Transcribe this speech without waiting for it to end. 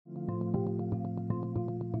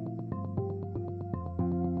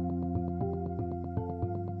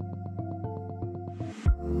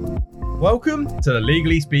Welcome to the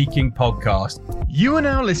Legally Speaking podcast. You are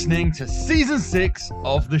now listening to season 6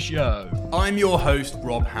 of the show. I'm your host,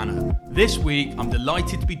 Rob Hanna. This week, I'm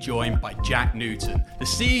delighted to be joined by Jack Newton, the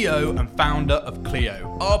CEO and founder of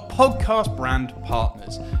Clio, our podcast brand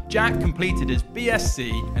partners. Jack completed his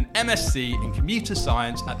BSc and MSc in computer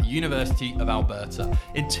science at the University of Alberta.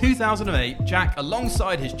 In 2008, Jack,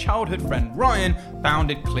 alongside his childhood friend Ryan,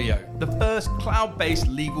 founded Clio, the first cloud-based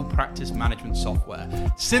legal practice management software.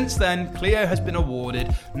 Since then, Clio has been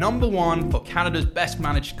awarded number 1 for Canada's best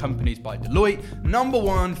managed companies by Deloitte, number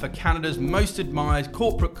 1 for Canada's most admired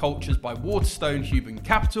corporate cultures by Waterstone Human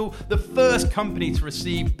Capital, the first company to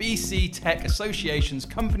receive BC Tech Association's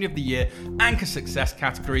Company of the Year Anchor Success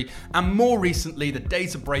category, and more recently the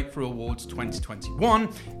Data Breakthrough Awards 2021.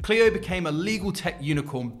 Clio became a legal tech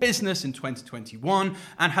unicorn business in 2021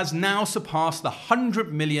 and has now surpassed the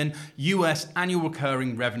 100 million US annual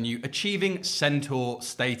recurring revenue, achieving Centaur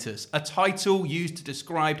status, a title used to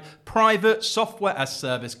describe private software as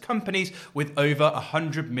service companies with over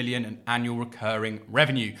 100 million in annual recurring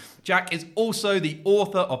revenue. Jack is also the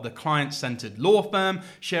author of The Client-Centered Law Firm,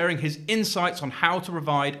 sharing his insights on how to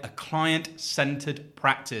provide a client-centered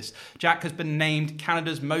practice. Jack has been named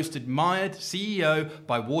Canada's most admired CEO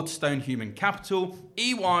by Waterstone Human Capital,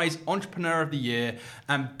 EY's Entrepreneur of the Year,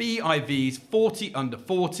 and BIV's 40 Under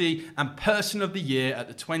 40 and Person of the Year at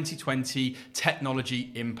the 2020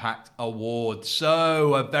 Technology Impact Awards.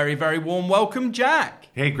 So a very, very warm welcome, Jack.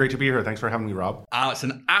 Hey, great to be here. Thanks for having me, Rob. It's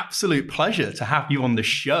an absolute pleasure to have you on the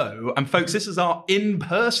show. And folks, this is our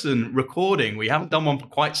in-person recording. We haven't done one for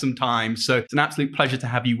quite some time, so it's an absolute pleasure to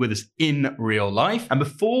have you with us in real life. And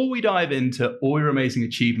before we dive into all your amazing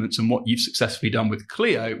achievements and what you've successfully done with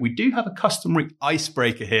Clio, we do have a customary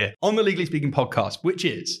icebreaker here on the Legally Speaking podcast, which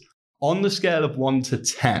is on the scale of 1 to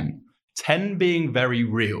 10, 10 being very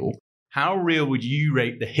real, how real would you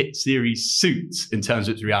rate the hit series Suits in terms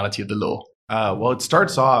of its reality of the law? Well, it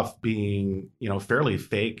starts off being, fairly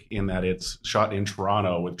fake in that it's shot in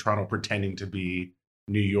Toronto with Toronto pretending to be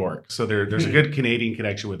New York. So there's a good Canadian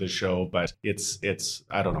connection with this show, but it's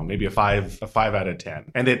I don't know, maybe a 5 out of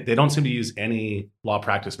 10. And they don't seem to use any law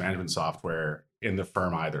practice management software in the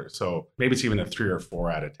firm either. So maybe it's even a 3 or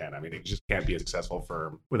 4 out of 10. I mean, it just can't be a successful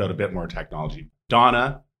firm without a bit more technology.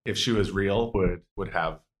 Donna, if she was real, would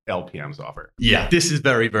have LPM's offer. Yeah, this is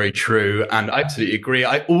very, very true. And I absolutely agree.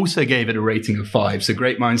 I also gave it a rating of 5. So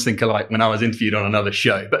great minds think alike when I was interviewed on another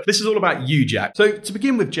show. But this is all about you, Jack. So to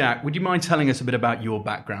begin with, Jack, would you mind telling us a bit about your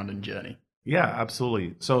background and journey? Yeah,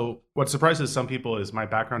 absolutely. So what surprises some people is my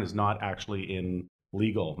background is not actually in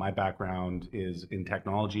legal. My background is in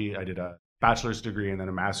technology. I did a bachelor's degree and then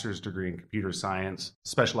a master's degree in computer science,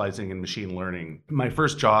 specializing in machine learning. My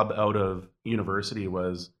first job out of university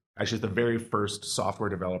was actually the very first software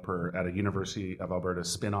developer at a University of Alberta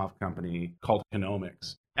spin-off company called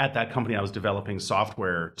Genomics. At that company, I was developing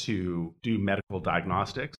software to do medical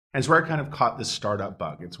diagnostics. And it's where I kind of caught this startup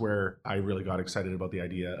bug. It's where I really got excited about the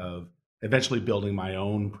idea of eventually building my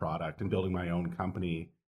own product and building my own company.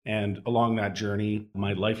 And along that journey,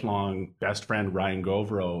 my lifelong best friend, Ryan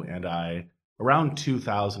Govro, and I, around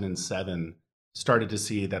 2007, started to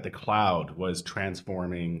see that the cloud was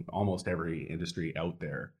transforming almost every industry out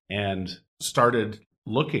there and started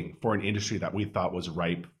looking for an industry that we thought was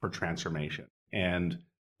ripe for transformation. And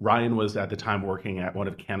Ryan was at the time working at one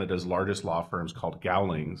of Canada's largest law firms called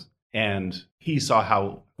Gowlings. And he saw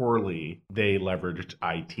how poorly they leveraged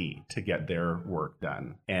IT to get their work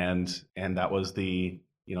done. And that was the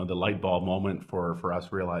light bulb moment for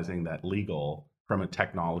us realizing that legal, from a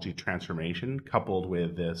technology transformation coupled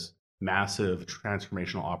with this massive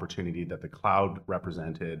transformational opportunity that the cloud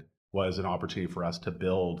represented, was an opportunity for us to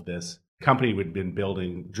build this company we'd been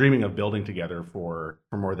dreaming of building together for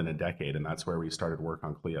more than a decade. And that's where we started work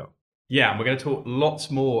on Clio. Yeah, and we're going to talk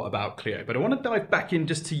lots more about Clio, but I want to dive back in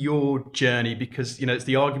just to your journey because, it's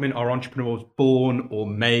the argument, are entrepreneurs born or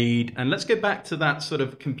made? And let's go back to that sort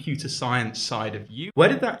of computer science side of you. Where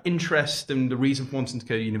did that interest and the reason for wanting to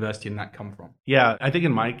go to university and that come from? Yeah, I think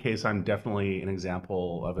in my case, I'm definitely an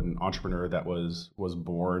example of an entrepreneur that was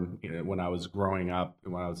born when I was growing up.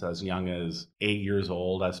 When I was as young as 8 years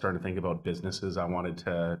old, I started to think about businesses I wanted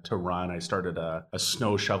to run. I started a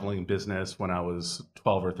snow shoveling business when I was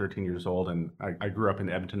 12 or 13 years old, and I grew up in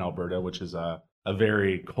Edmonton, Alberta, which is a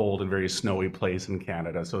very cold and very snowy place in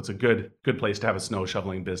Canada. So it's a good place to have a snow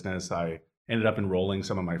shoveling business. I ended up enrolling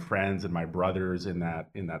some of my friends and my brothers in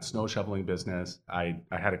that snow shoveling business. I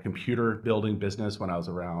had a computer building business when I was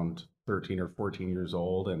around 13 or 14 years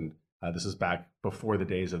old, and this is back before the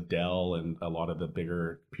days of Dell and a lot of the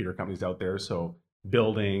bigger computer companies out there. So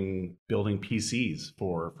building PCs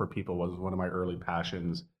for people was one of my early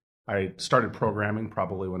passions. I started programming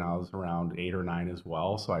probably when I was around 8 or 9 as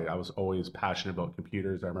well. So I was always passionate about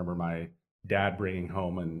computers. I remember my dad bringing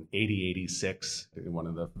home an 8086, one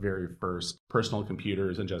of the very first personal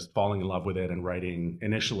computers, and just falling in love with it and writing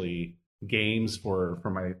initially games for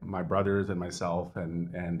my brothers and myself,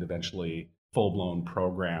 and eventually full-blown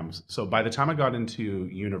programs. So by the time I got into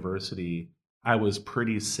university, I was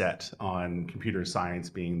pretty set on computer science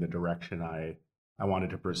being the direction I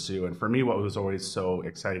wanted to pursue. And for me, what was always so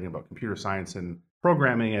exciting about computer science and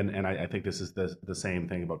programming, and I think this is the same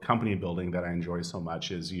thing about company building that I enjoy so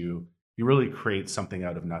much, is you really create something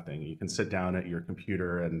out of nothing. You can sit down at your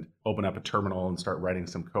computer and open up a terminal and start writing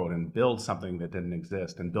some code and build something that didn't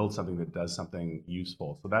exist and build something that does something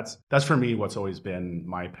useful. So that's for me what's always been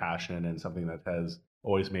my passion, and something that has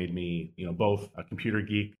always made me, both a computer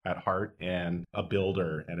geek at heart and a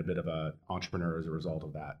builder and a bit of an entrepreneur as a result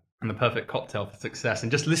of that. And the perfect cocktail for success.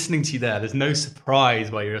 And just listening to you there, there's no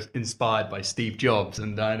surprise why you're inspired by Steve Jobs.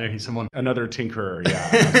 And I know he's someone... Another tinkerer, yeah,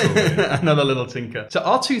 absolutely. Another little tinker. So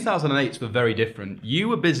our 2008s were very different. You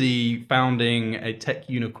were busy founding a tech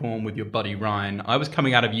unicorn with your buddy Ryan. I was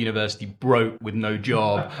coming out of university broke with no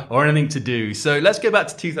job or anything to do. So let's go back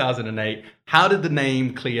to 2008. How did the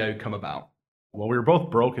name Clio come about? Well, we were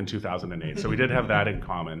both broke in 2008, so we did have that in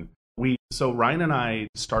common. So Ryan and I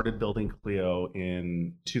started building Clio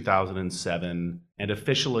in 2007 and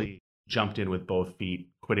officially jumped in with both feet,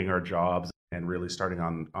 quitting our jobs and really starting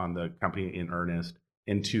on the company in earnest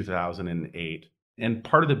in 2008. And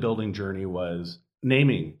part of the building journey was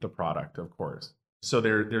naming the product, of course. So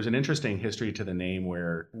there's an interesting history to the name,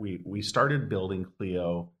 where we started building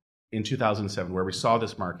Clio in 2007, where we saw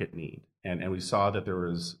this market need. And we saw that there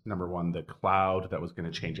was, number one, the cloud that was going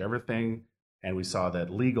to change everything. And we saw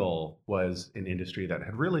that legal was an industry that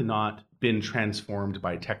had really not been transformed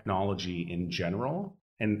by technology in general,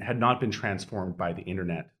 and had not been transformed by the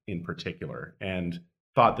internet in particular, and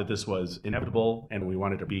thought that this was inevitable, and we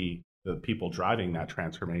wanted to be the people driving that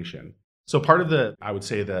transformation. So part of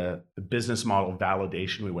the business model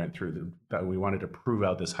validation we went through, that we wanted to prove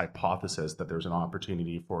out this hypothesis that there's an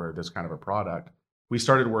opportunity for this kind of a product, we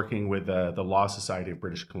started working with the Law Society of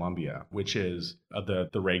British Columbia, which is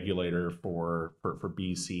the regulator for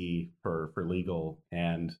BC for legal,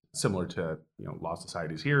 and similar to law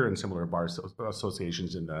societies here and similar to bar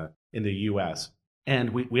associations in the US.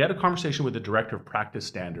 And we had a conversation with the director of practice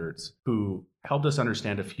standards, who helped us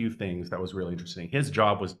understand a few things that was really interesting. His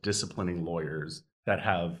job was disciplining lawyers that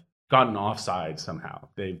have gotten offside somehow.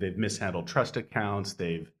 They've mishandled trust accounts.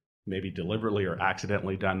 They've maybe deliberately or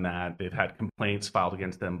accidentally done that. They've had complaints filed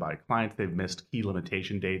against them by clients. They've missed key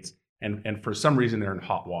limitation dates. And for some reason, they're in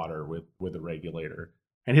hot water with the regulator.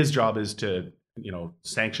 And his job is to,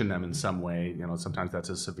 sanction them in some way. Sometimes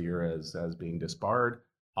that's as severe as being disbarred.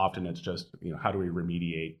 Often it's just, how do we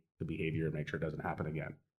remediate the behavior and make sure it doesn't happen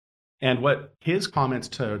again? And what his comments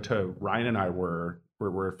to Ryan and I were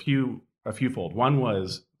a fewfold. One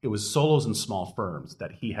was, it was solos and small firms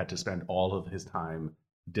that he had to spend all of his time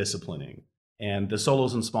disciplining. And the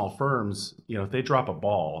solos and small firms, if they drop a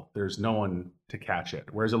ball, there's no one to catch it.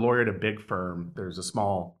 Whereas a lawyer at a big firm, there's a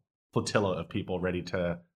small flotilla of people ready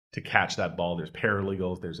to catch that ball. There's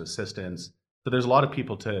paralegals, there's assistants. So there's a lot of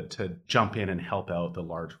people to jump in and help out the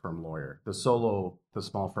large firm lawyer. The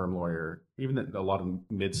small firm lawyer, even a lot of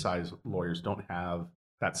mid-sized lawyers don't have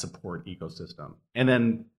that support ecosystem. And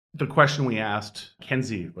then the question we asked,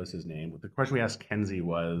 Kenzie was his name, the question we asked Kenzie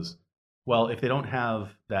was, well, if they don't have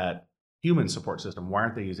that human support system, why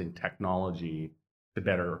aren't they using technology to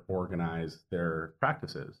better organize their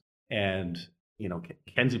practices? And,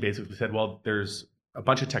 Kenzie basically said, well, there's a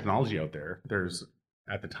bunch of technology out there.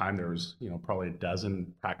 At the time, there was, probably a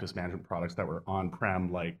dozen practice management products that were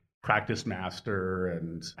on-prem, like Practice Master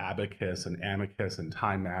and Abacus and Amicus and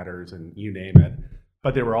Time Matters and you name it.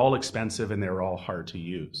 But they were all expensive and they were all hard to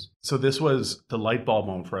use. So this was the light bulb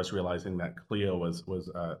moment for us, realizing that Clio was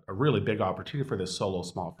a really big opportunity for this solo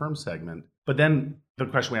small firm segment. But then the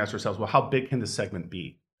question we asked ourselves, well, how big can this segment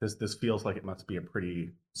be? This feels like it must be a pretty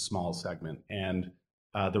small segment. And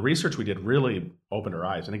the research we did really opened our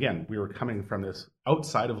eyes. And again, we were coming from this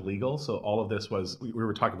outside of legal. So all of this was, we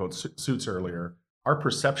were talking about suits earlier. Our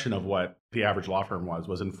perception of what the average law firm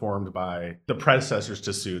was informed by the predecessors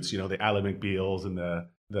to suits, the Ally McBeals and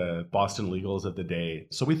the Boston Legals of the day.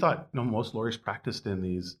 So we thought, most lawyers practiced in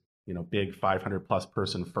these, big 500 plus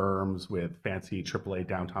person firms with fancy AAA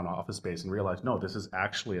downtown office space, and realized, no, this is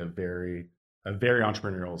actually a very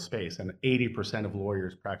entrepreneurial space. And 80% of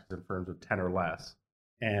lawyers practice in firms of 10 or less.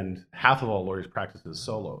 And half of all lawyers practice as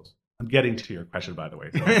solos. I'm getting to your question, by the way.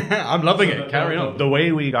 So, I'm loving it. Carry on. The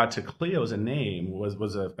way we got to Clio as a name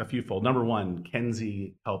was a fewfold. Number one,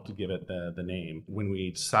 Kenzie helped give it the name. When we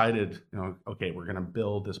decided, okay, we're going to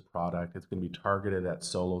build this product, it's going to be targeted at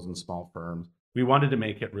solos and small firms. We wanted to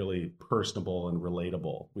make it really personable and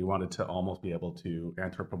relatable. We wanted to almost be able to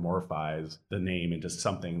anthropomorphize the name into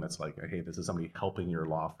something that's like, hey, this is somebody helping your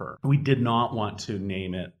law firm. We did not want to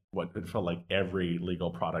name it what it felt like every legal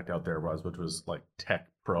product out there was, which was like Tech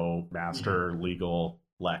Pro, Master, Legal,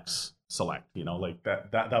 Lex, Select. Like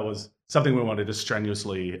that was something we wanted to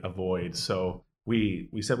strenuously avoid. So we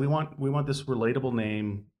said we want this relatable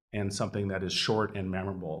name and something that is short and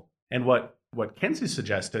memorable. And what Kenzie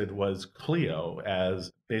suggested was Clio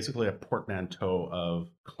as basically a portmanteau of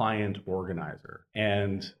client organizer.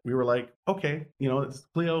 And we were like, okay, it's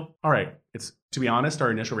Clio. All right. To be honest,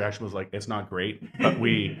 our initial reaction was like, it's not great, but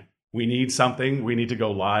we need something. We need to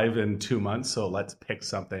go live in 2 months. So let's pick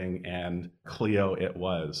something. And Clio it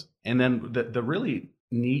was. And then the really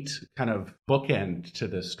neat kind of bookend to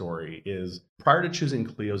this story is prior to choosing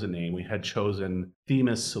Clio as a name, we had chosen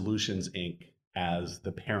Themis Solutions, Inc. as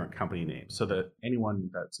the parent company name, so that anyone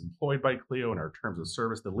that's employed by Clio in our terms of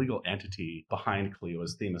service, the legal entity behind Clio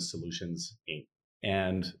is Themis Solutions, Inc.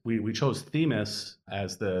 And we chose Themis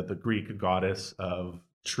as the Greek goddess of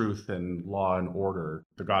truth and law and order,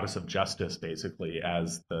 the goddess of justice, basically,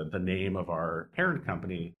 as the name of our parent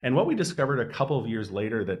company. And what we discovered a couple of years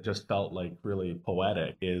later that just felt like really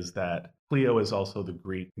poetic is that Clio is also the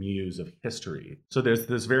Greek muse of history. So there's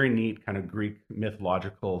this very neat kind of Greek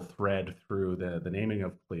mythological thread through the naming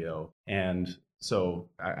of Clio. And so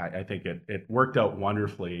I think it worked out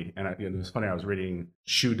wonderfully. And it was funny, I was reading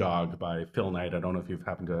Shoe Dog by Phil Knight. I don't know if you've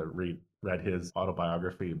happened to read his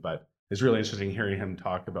autobiography, but it's really interesting hearing him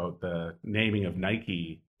talk about the naming of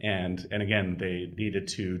Nike. And again, they needed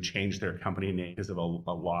to change their company name because of a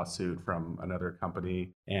lawsuit from another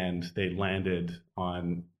company. And they landed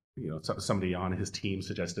on, somebody on his team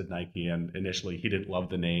suggested Nike. And initially he didn't love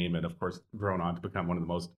the name. And of course, grown on to become one of the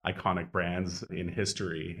most iconic brands in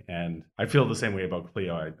history. And I feel the same way about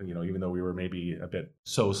Clio. Even though we were maybe a bit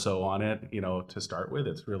so-so on it, to start with,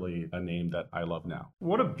 it's really a name that I love now.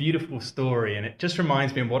 What a beautiful story. And it just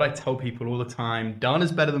reminds me of what I tell people all the time. Done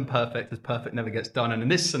is better than perfect, as perfect never gets done. And in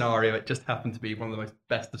this scenario, it just happened to be one of the most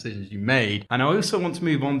best decisions you made. And I also want to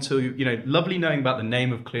move on to, lovely knowing about the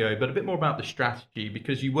name of Clio, but a bit more about the strategy,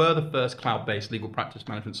 because you were the first cloud-based legal practice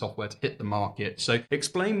management software to hit the market. So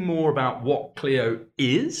explain more about what Clio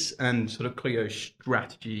is and sort of Clio's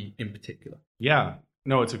strategy in particular. Yeah.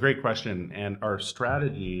 No, it's a great question. And our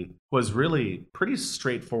strategy was really pretty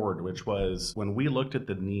straightforward, which was when we looked at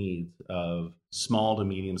the needs of small to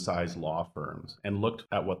medium-sized law firms and looked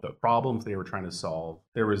at what the problems they were trying to solve,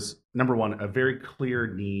 there was, number one, a very clear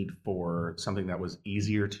need for something that was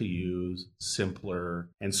easier to use, simpler,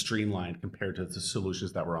 and streamlined compared to the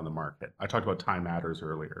solutions that were on the market. I talked about Time Matters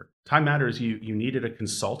earlier. Time Matters, you needed a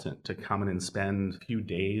consultant to come in and spend a few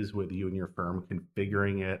days with you and your firm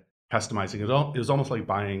configuring it, customizing it. It was almost like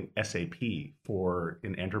buying SAP for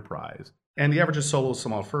an enterprise. And the average solo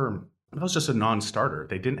small firm, that was just a non-starter.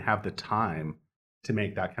 They didn't have the time to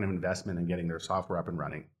make that kind of investment in getting their software up and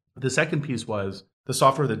running. The second piece was the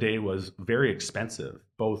software of the day was very expensive,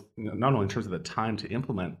 both not only in terms of the time to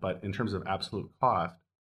implement, but in terms of absolute cost.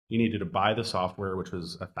 You needed to buy the software, which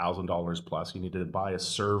was $1,000 plus. You needed to buy a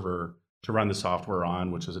server to run the software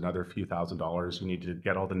on, which was another few $1,000s. You needed to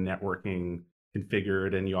get all the networking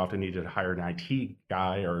configured, and you often needed to hire an IT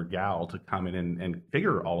guy or gal to come in and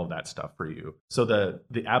figure all of that stuff for you. So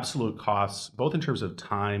the absolute costs, both in terms of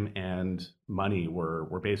time and money,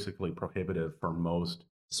 were basically prohibitive for most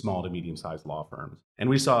small to medium-sized law firms. And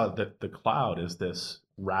we saw that the cloud is this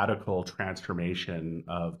radical transformation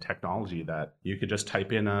of technology that you could just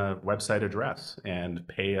type in a website address and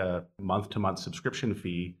pay a month-to-month subscription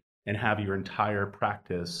fee and have your entire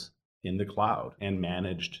practice in the cloud and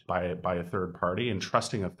managed by a third party, and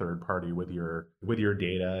trusting a third party with your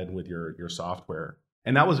data and with your software.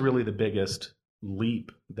 And that was really the biggest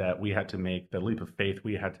leap that we had to make, the leap of faith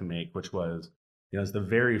we had to make, which was, as the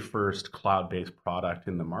very first cloud-based product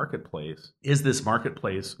in the marketplace, is this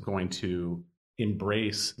marketplace going to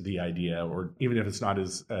embrace the idea, or even if it's not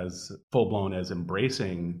as full-blown as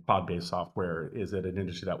embracing cloud-based software, is it an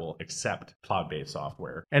industry that will accept cloud-based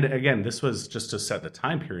software? And again, this was just to set the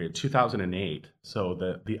time period, 2008. So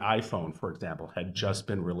the iPhone, for example, had just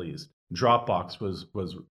been released. Dropbox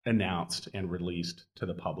was announced and released to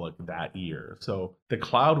the public that year. So the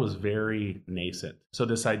cloud was very nascent. So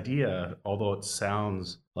this idea, although it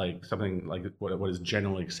sounds like something like what is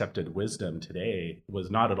generally accepted wisdom today, was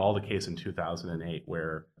not at all the case in 2008,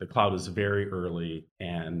 where the cloud was very early,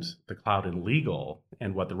 and the cloud in legal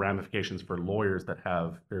and what the ramifications for lawyers that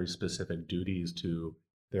have very specific duties to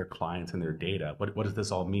their clients and their data. What does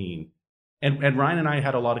this all mean? And Ryan and I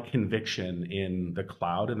had a lot of conviction in the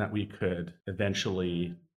cloud, and that we could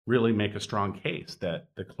eventually really make a strong case that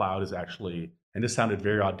the cloud is actually, and this sounded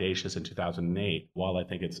very audacious in 2008, while I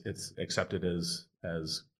think it's accepted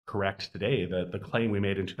as correct today, the claim we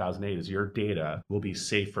made in 2008 is your data will be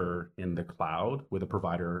safer in the cloud with a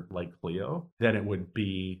provider like Clio than it would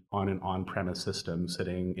be on an on-premise system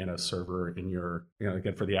sitting in a server in your,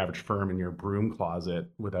 again, for the average firm, in your broom closet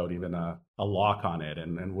without even a lock on it,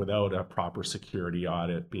 and without a proper security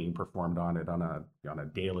audit being performed on it on a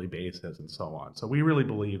daily basis and so on. So we really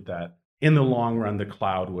believe that in the long run, the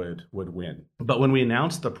cloud would win. But when we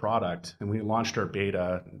announced the product and we launched our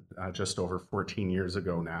beta just over 14 years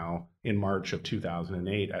ago now, in March of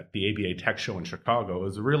 2008 at the ABA Tech Show in Chicago, it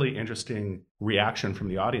was a really interesting reaction from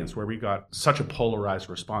the audience where we got such a polarized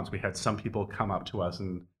response. We had some people come up to us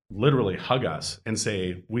and literally hug us and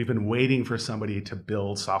say, we've been waiting for somebody to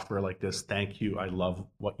build software like this. Thank you. I love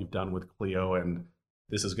what you've done with Clio, and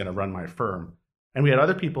this is going to run my firm. And we had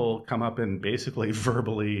other people come up and basically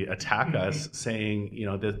verbally attack us, saying,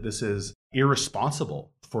 this is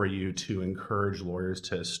irresponsible for you to encourage lawyers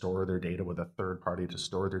to store their data with a third party, to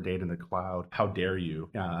store their data in the cloud. How dare you?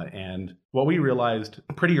 And what we realized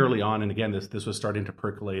pretty early on, and again, this was starting to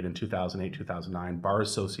percolate in 2008, 2009, bar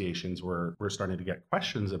associations were starting to get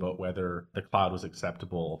questions about whether the cloud was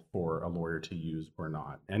acceptable for a lawyer to use or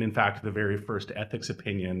not. And in fact, the very first ethics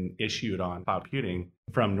opinion issued on cloud computing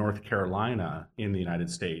from North Carolina in the United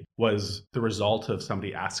States was the result of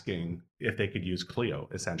somebody asking if they could use Clio,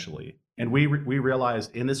 essentially. And we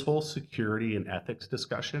realized in this whole security and ethics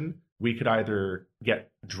discussion, we could either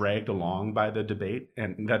get dragged along by the debate,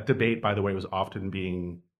 and that debate, by the way, was often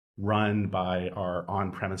being run by our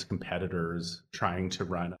on-premise competitors trying to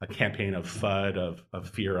run a campaign of FUD, of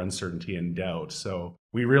fear, uncertainty, and doubt. So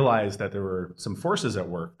we realized that there were some forces at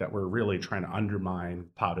work that were really trying to undermine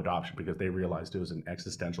cloud adoption because they realized it was an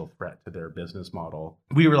existential threat to their business model.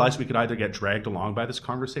 We realized we could either get dragged along by this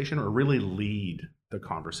conversation or really lead the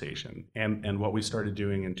conversation. And what we started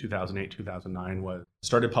doing in 2008, 2009 was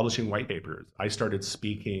started publishing white papers. I started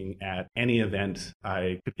speaking at any event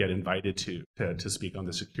I could get invited to speak on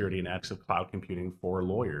the security and ethics of cloud computing for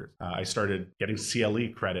lawyers. I started getting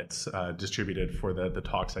CLE credits distributed for the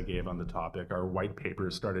talks I gave on the topic. Our white papers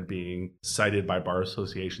started being cited by bar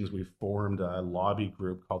associations. We formed a lobby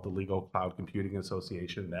group called the Legal Cloud Computing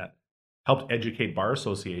Association that helped educate bar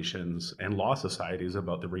associations and law societies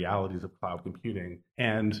about the realities of cloud computing.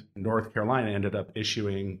 And North Carolina ended up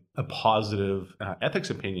issuing a positive ethics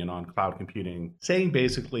opinion on cloud computing, saying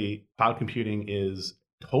basically cloud computing is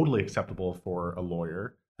totally acceptable for a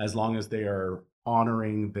lawyer as long as they are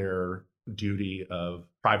honoring their duty of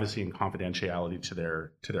privacy and confidentiality to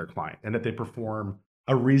their client, and that they perform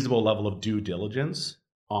a reasonable level of due diligence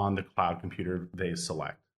on the cloud computer they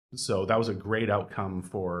select. So that was a great outcome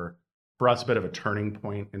for us, a bit of a turning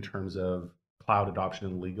point in terms of cloud adoption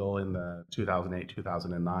in legal in the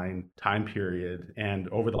 2008-2009 time period. And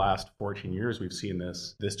over the last 14 years, we've seen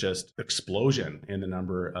this just explosion in the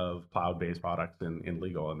number of cloud-based products in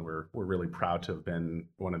legal. And we're really proud to have been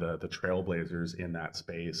one of the trailblazers in that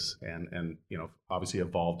space, and obviously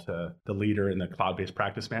evolved to the leader in the cloud-based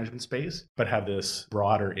practice management space, but have this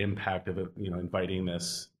broader impact of inviting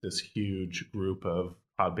this huge group of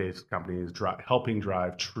cloud-based companies helping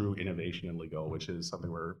drive true innovation in legal, which is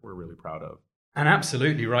something we're really proud of. And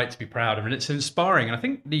absolutely right to be proud of, and it's inspiring. And I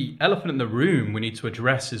think the elephant in the room we need to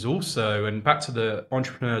address is also, and back to the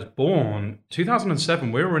entrepreneurs born,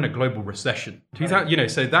 2007, we were in a global recession. Right.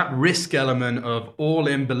 So that risk element of all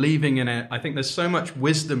in, believing in it, I think there's so much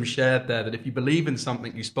wisdom shared there that if you believe in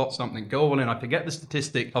something, you spot something, go all in. I forget the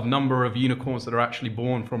statistic of number of unicorns that are actually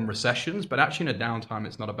born from recessions, but actually in a downtime,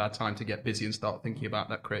 it's not a bad time to get busy and start thinking about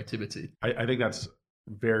that creativity. I think that's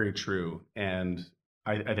very true. And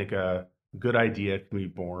I think good idea can be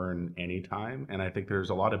born anytime. And I think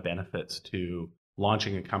there's a lot of benefits to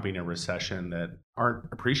launching a company in a recession that aren't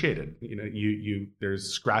appreciated.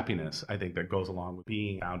 There's scrappiness, I think, that goes along with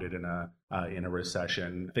being founded in a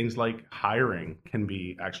recession. Things like hiring can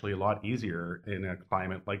be actually a lot easier in a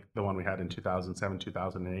climate like the one we had in 2007,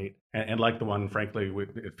 2008, and like the one, frankly,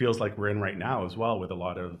 it feels like we're in right now as well, with a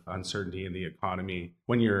lot of uncertainty in the economy.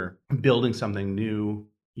 When you're building something new,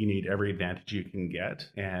 you need every advantage you can get.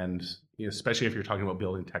 And especially if you're talking about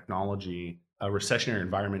building technology, a recessionary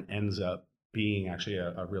environment ends up being actually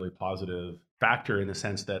a really positive factor in the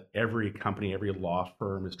sense that every company, every law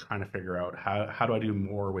firm is trying to figure out how do I do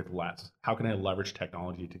more with less? How can I leverage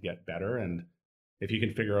technology to get better? And if you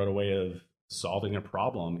can figure out a way of solving a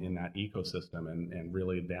problem in that ecosystem and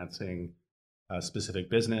really advancing a specific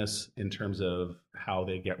business in terms of how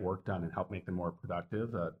they get work done and help make them more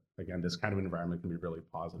productive, again, this kind of environment can be really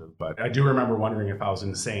positive. But I do remember wondering if I was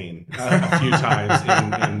insane a few times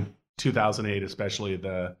in 2008, especially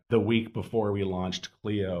the week before we launched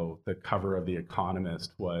Clio. The cover of The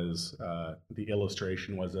Economist was the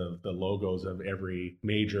illustration was of the logos of every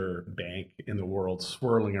major bank in the world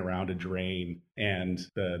swirling around a drain, and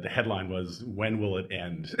the headline was, "When will it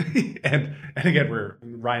end?" and again,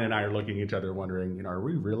 Ryan and I are looking at each other wondering, are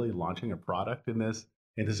we really launching a product in this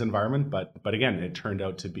environment? But again, it turned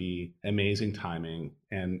out to be amazing timing.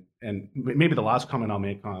 And maybe the last comment I'll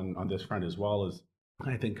make on this front as well is,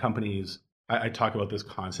 I think companies, I talk about this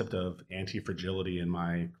concept of anti-fragility in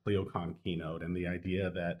my ClioCon keynote, and the idea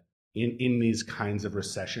that in these kinds of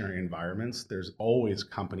recessionary environments, there's always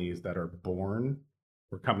companies that are born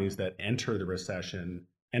or companies that enter the recession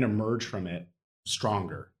and emerge from it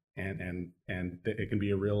stronger. And it can be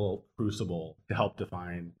a real crucible to help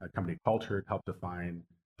define a company culture, to help define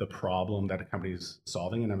the problem that a company's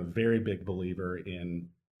solving. And I'm a very big believer in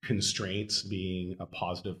constraints being a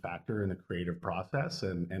positive factor in the creative process,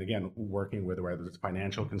 and again, working with whether it's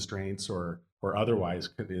financial constraints or otherwise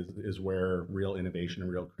is where real innovation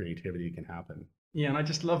and real creativity can happen. Yeah, and I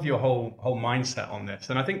just love your whole mindset on this.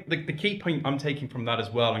 And I think the key point I'm taking from that as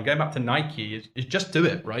well, and going back to Nike, is just do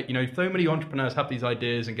it, right? So many entrepreneurs have these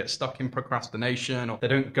ideas and get stuck in procrastination, or they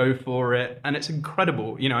don't go for it. And it's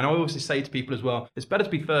incredible, and I always say to people as well, it's better to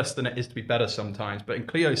be first than it is to be better sometimes. But in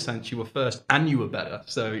Clio's sense, you were first and you were better.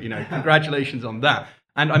 So, congratulations on that.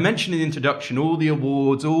 And I mentioned in the introduction, all the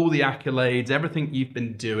awards, all the accolades, everything you've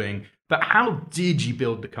been doing. But how did you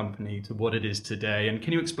build the company to what it is today? And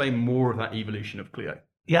can you explain more of that evolution of Clio?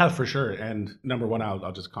 Yeah, for sure. And number one,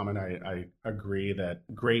 I'll just comment. I agree that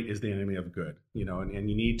great is the enemy of good, and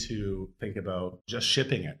you need to think about just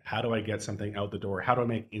shipping it. How do I get something out the door? How do I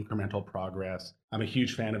make incremental progress? I'm a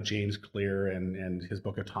huge fan of James Clear and his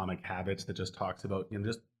book Atomic Habits that just talks about,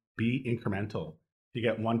 just be incremental. If you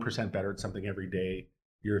get 1% better at something every day,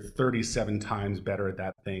 you're 37 times better at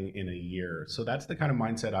that thing in a year. So that's the kind of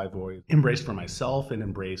mindset I've always embraced for myself and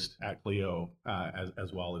embraced at Clio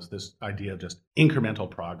as well, as this idea of just incremental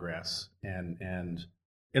progress. And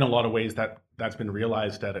in a lot of ways that's been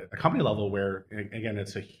realized at a company level where, again,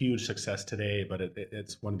 it's a huge success today, but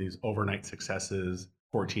it's one of these overnight successes,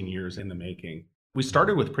 14 years in the making. We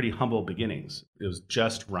started with pretty humble beginnings. It was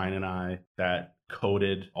just Ryan and I that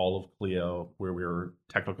coded all of Clio, where we were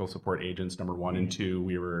technical support agents, number 1 and 2.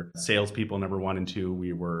 We were salespeople, number 1 and 2.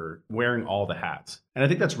 We were wearing all the hats. And I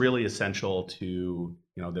think that's really essential to,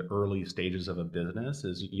 the early stages of a business,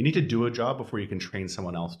 is you need to do a job before you can train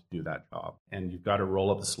someone else to do that job. And you've got to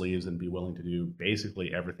roll up the sleeves and be willing to do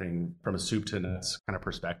basically everything from a soup to nuts kind of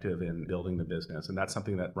perspective in building the business. And that's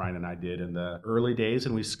something that Ryan and I did in the early days,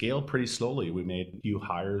 and we scaled pretty slowly. We made a few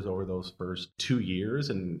hires over those first 2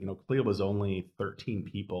 years, and Clio was only 13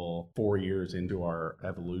 people 4 years into our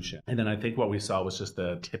evolution. And then I think what we saw was just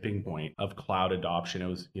the tipping point of cloud adoption.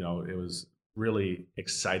 It was really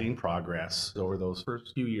exciting progress over those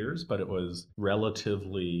first few years, but it was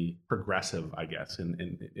relatively progressive, I guess,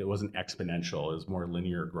 and it wasn't exponential. It was more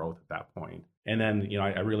linear growth at that point. And then,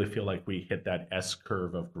 I really feel like we hit that S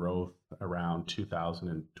curve of growth around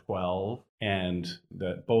 2012, and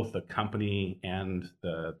both the company and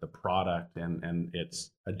the product and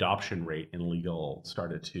its adoption rate in legal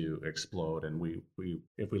started to explode. And we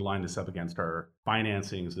if we line this up against our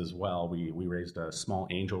financings as well, we raised a small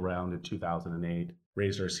angel round in 2008,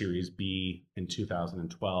 raised our Series B in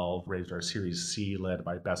 2012, raised our Series C led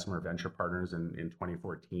by Bessemer Venture Partners in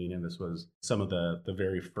 2014. And this was some of the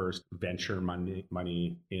very first venture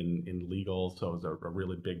money in legal. So it was a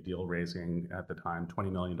really big deal, raising at the time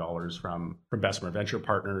 $20 million from Bessemer Venture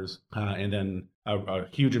Partners. And then a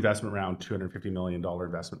huge investment round, $250 million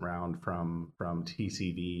investment round from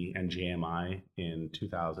TCV and JMI in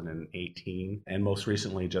 2018. And most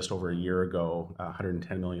recently, just over a year ago, a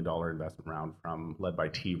 $110 million investment round led by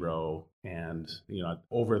T. Rowe. And,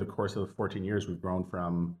 over the course of the 14 years, we've grown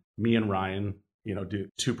from me and Ryan,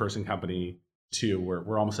 two-person company, to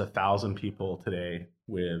we're almost 1,000 people today,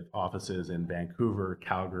 with offices in Vancouver,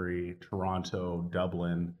 Calgary, Toronto,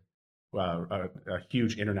 Dublin, a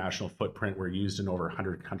huge international footprint. We're used in over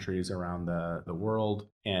 100 countries around the world.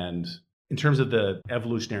 And In terms of the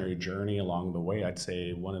evolutionary journey along the way, I'd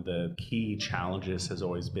say one of the key challenges has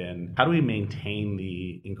always been, how do we maintain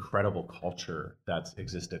the incredible culture that's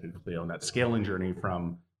existed in Clio? And that scaling journey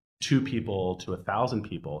from 2 people to 1,000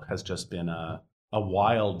 people has just been a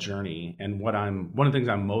wild journey. And one of the things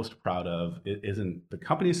I'm most proud of isn't the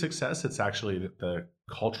company's success. It's actually the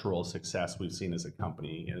cultural success we've seen as a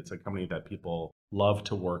company. And it's a company that people love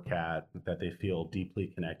to work at, that they feel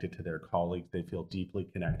deeply connected to their colleagues. They feel deeply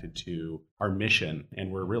connected to our mission.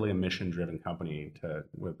 And we're really a mission-driven company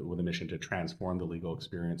with a mission to transform the legal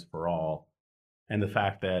experience for all. And the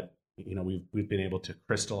fact that, we've been able to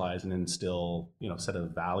crystallize and instill, a set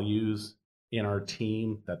of values in our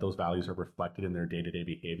team, that those values are reflected in their day-to-day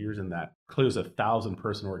behaviors, and that Clio is a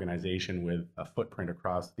 1,000-person organization with a footprint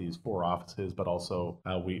across these 4 offices, but also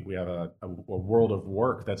we have a world of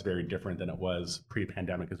work that's very different than it was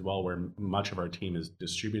pre-pandemic as well, where much of our team is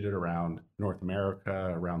distributed around North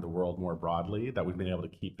America, around the world more broadly, that we've been able to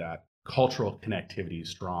keep that cultural connectivity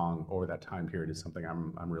strong over that time period is something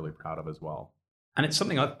I'm really proud of as well. And it's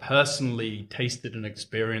something I've personally tasted and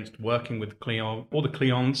experienced working with Clio, all the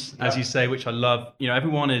Clions, as you say, which I love.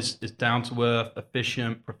 Everyone is down to earth,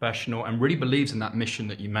 efficient, professional, and really believes in that mission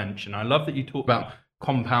that you mentioned. I love that you talk about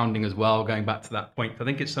compounding as well, going back to that point. I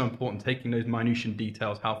think it's so important, taking those minutiae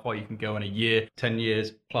details, how far you can go in a year, 10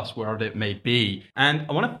 years plus, wherever it may be. And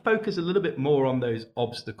I want to focus a little bit more on those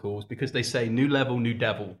obstacles, because they say new level, new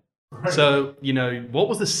devil. Right. So, what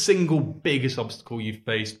was the single biggest obstacle you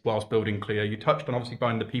faced whilst building Clio? You touched on obviously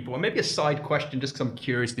finding the people, and maybe a side question, just because I'm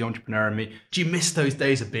curious, the entrepreneur in me. Do you miss those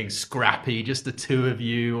days of being scrappy, just the 2 of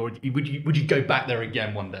you, or would you go back there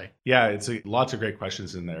again one day? Yeah, it's lots of great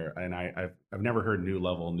questions in there, and I've never heard new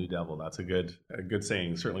level, new devil. That's a good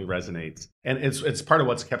saying. Certainly resonates, and it's part of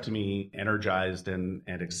what's kept me energized and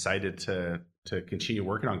excited to continue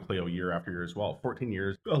working on Clio year after year as well. 14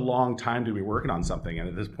 years, a long time to be working on something. And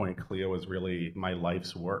at this point, Clio is really my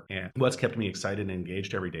life's work. And what's kept me excited and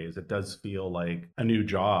engaged every day is it does feel like a new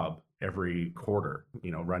job every quarter.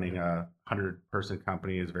 Running a 100-person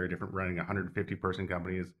company is very different. Running a 150-person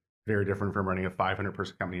company is very different from running a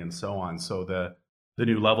 500-person company, and so on. So the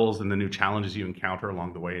new levels and the new challenges you encounter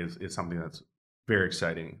along the way is something that's very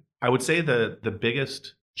exciting. I would say the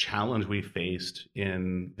biggest challenge we faced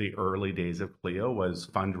in the early days of Clio was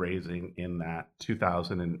fundraising in that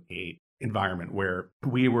 2008 environment, where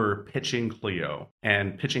we were pitching Clio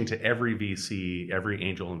and pitching to every VC, every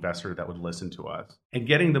angel investor that would listen to us, and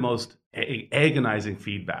getting the most agonizing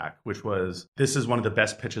feedback, which was, this is one of the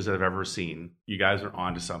best pitches I've ever seen. You guys are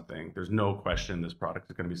onto something. There's no question this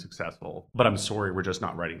product is going to be successful, but I'm sorry, we're just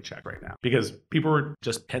not writing a check right now. Because people were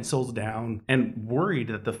just pencils down and worried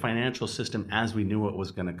that the financial system as we knew it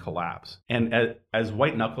was going to collapse. And as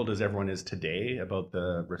white-knuckled as everyone is today about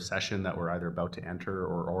the recession that we're either about to enter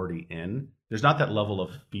or already in, there's not that level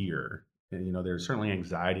of fear. And, there's certainly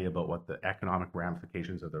anxiety about what the economic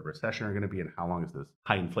ramifications of the recession are going to be and how long is this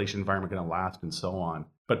high inflation environment going to last and so on.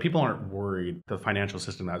 But people aren't worried the financial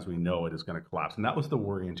system as we know it is going to collapse. And that was the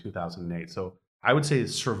worry in 2008. So I would say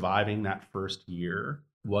surviving that first year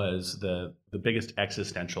was the biggest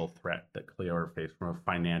existential threat that Clio faced from a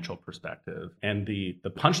financial perspective. And the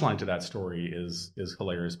punchline to that story is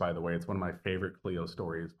hilarious, by the way. It's one of my favorite Clio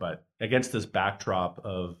stories. But against this backdrop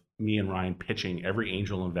of me and Ryan pitching every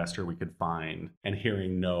angel investor we could find and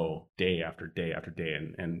hearing no day after day after day.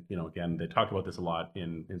 And again, they talk about this a lot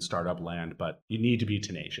in startup land, but you need to be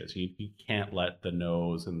tenacious. You can't let the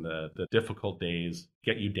no's and the difficult days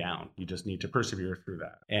get you down. You just need to persevere through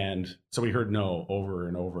that. And so we heard no over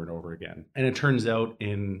and over and over again. And it turns out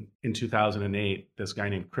in 2008, this guy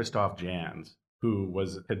named Christoph Jans, who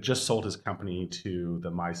had just sold his company to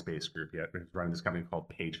the MySpace group. He was running this company called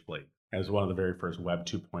PageFlake. It was one of the very first Web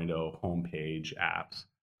 2.0 homepage apps.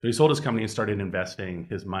 So he sold his company and started investing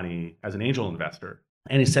his money as an angel investor.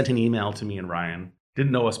 And he sent an email to me and Ryan.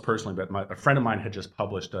 Didn't know us personally, but a friend of mine had just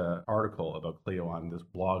published an article about Clio on this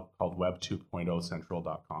blog called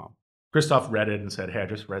web2.0central.com. Christoph read it and said, hey, I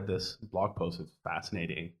just read this blog post. It's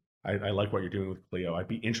fascinating. I like what you're doing with Clio. I'd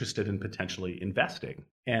be interested in potentially investing.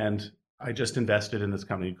 And I just invested in this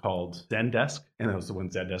company called Zendesk. And it was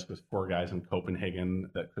when Zendesk was 4 guys in Copenhagen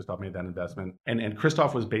that Christoph made that investment. And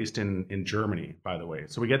Christoph was based in Germany, by the way.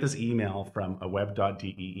 So we get this email from a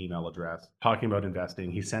web.de email address talking about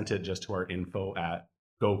investing. He sent it just to our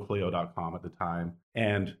info@goclio.com at the time.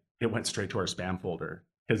 And it went straight to our spam folder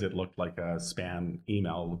because it looked like a spam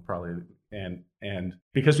email probably. And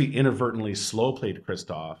because we inadvertently slow played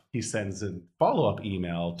Christoph, he sends a follow-up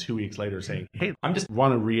email 2 weeks later saying, hey, I just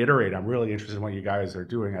want to reiterate, I'm really interested in what you guys are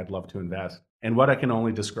doing. I'd love to invest. And what I can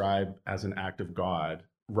only describe as an act of God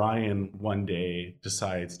Ryan one day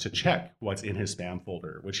decides to check what's in his spam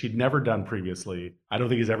folder, which he'd never done previously. I don't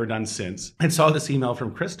think he's ever done since. And saw this email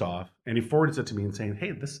from Christoph, and he forwards it to me and saying,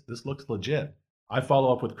 hey, this looks legit. I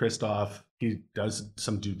follow up with Christoph. He does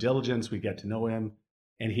some due diligence. We get to know him.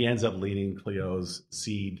 And he ends up leading Clio's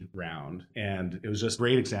seed round. And it was just a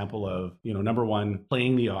great example of, number one,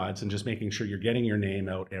 playing the odds and just making sure you're getting your name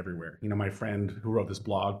out everywhere. My friend who wrote this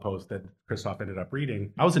blog post that Christoph ended up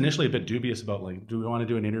reading, I was initially a bit dubious about, like, do we want to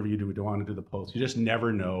do an interview? Do we want to do the post? You just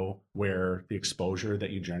never know where the exposure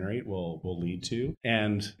that you generate will lead to.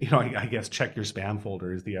 And, I guess check your spam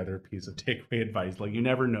folder is the other piece of takeaway advice. Like, you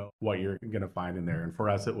never know what you're going to find in there. And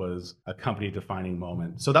for us, it was a company defining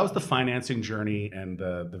moment. So that was the financing journey and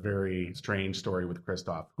the very strange story with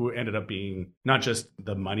Christoph, who ended up being not just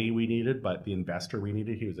the money we needed, but the investor we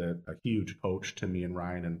needed. He was a huge coach to me and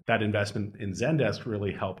Ryan. And that investment in Zendesk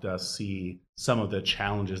really helped us see some of the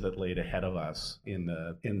challenges that laid ahead of us in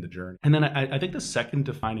the journey. And then I think the second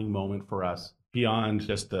defining moment for us, beyond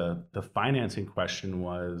just the financing question,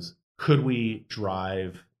 was, could we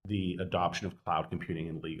drive the adoption of cloud computing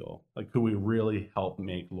in legal? Like, could we really help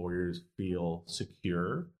make lawyers feel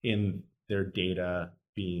secure in their data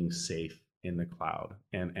being safe in the cloud?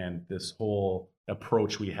 And this whole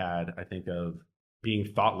approach we had, I think, of being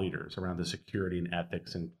thought leaders around the security and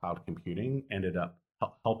ethics in cloud computing ended up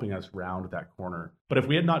helping us round that corner. But if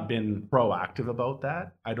we had not been proactive about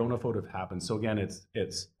that, I don't know if it would have happened. So again,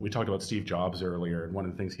 it's we talked about Steve Jobs earlier, and one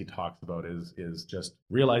of the things he talks about is just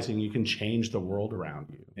realizing you can change the world around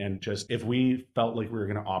you. And just, if we felt like we were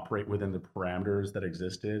going to operate within the parameters that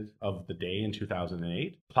existed of the day in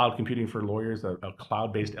 2008, cloud computing for lawyers, a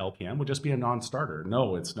cloud-based LPM would just be a non-starter.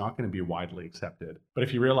 No, it's not going to be widely accepted. But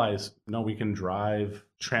if you realize, no, we can drive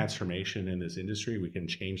transformation in this industry, we can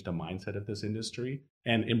change the mindset of this industry,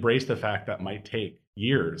 and embrace the fact that might take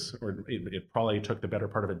years, or it probably took the better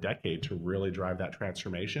part of a decade to really drive that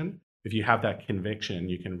transformation. If you have that conviction,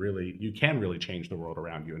 you can really change the world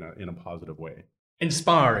around you in a positive way.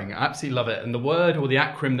 Inspiring. I absolutely love it. And the word or the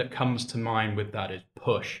acronym that comes to mind with that is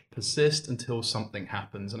push. Persist until something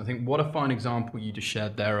happens. And I think what a fine example you just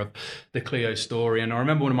shared there of the Clio story. And I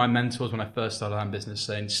remember one of my mentors when I first started our business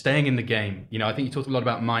saying, staying in the game. I think you talked a lot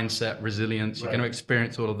about mindset, resilience. You're going to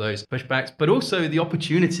experience all of those pushbacks, but also the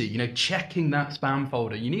opportunity, checking that spam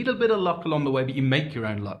folder. You need a bit of luck along the way, but you make your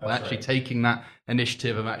own luck by actually taking that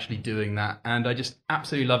initiative of actually doing that. And I just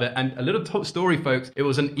absolutely love it. And a little top story, folks, it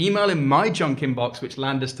was an email in my junk inbox which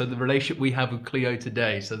landed us to the relationship we have with Clio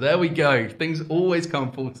today. So there we go. Things always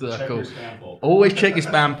come full circle. Check your spam folder. Always check your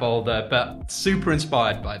spam folder, but super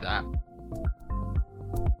inspired by that.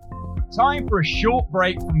 Time for a short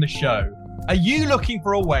break from the show. Are you looking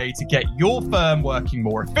for a way to get your firm working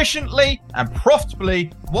more efficiently and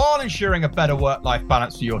profitably while ensuring a better work-life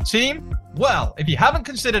balance for your team? Well, if you haven't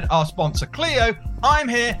considered our sponsor Clio, I'm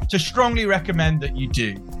here to strongly recommend that you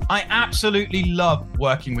do. I absolutely love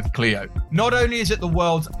working with Clio. Not only is it the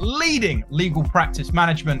world's leading legal practice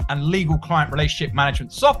management and legal client relationship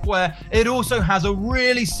management software, it also has a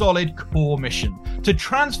really solid core mission to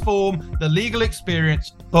transform the legal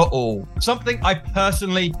experience for all, something I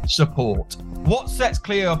personally support. What sets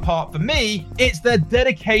Clio apart for me is their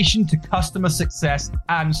dedication to customer success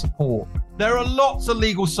and support. There are lots of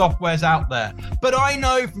legal softwares out there, but I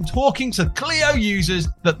know from talking to Clio users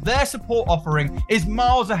that their support offering is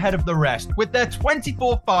miles ahead of the rest, with their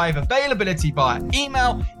 24/5 availability via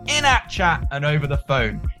email, in-app chat, and over the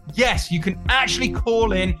phone. Yes, you can actually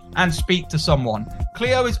call in and speak to someone.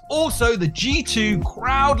 Clio is also the G2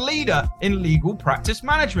 crowd leader in legal practice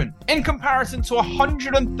management, in comparison to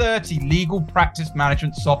 130 legal practice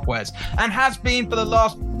management softwares, and has been for the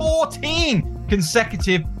last 14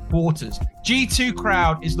 consecutive quarters. G2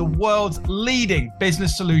 Crowd is the world's leading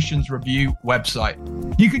business solutions review website.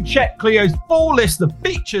 You can check Clio's full list of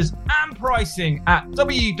features and pricing at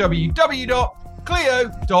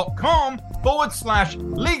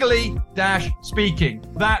www.clio.com/legally-speaking.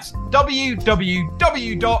 That's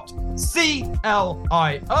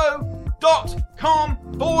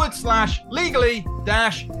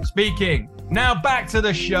www.clio.com/legally-speaking. Now back to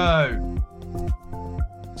the show.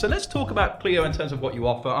 So let's talk about Clio in terms of what you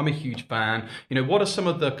offer. I'm a huge fan. What are some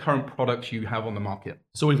of the current products you have on the market?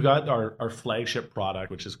 So we've got our flagship product,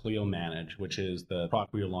 which is Clio Manage, which is the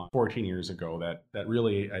product we launched 14 years ago that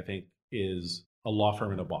really, I think, is a law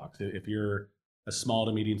firm in a box. If you're a small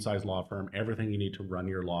to medium-sized law firm, everything you need to run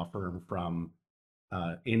your law firm from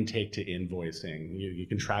intake to invoicing. You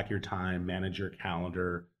can track your time, manage your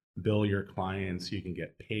calendar, bill your clients, you can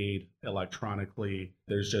get paid electronically.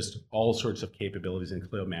 There's just all sorts of capabilities in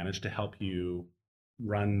Clio Manage to help you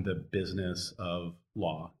run the business of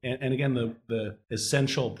law. And again, the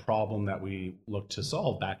essential problem that we looked to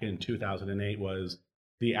solve back in 2008 was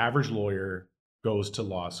the average lawyer goes to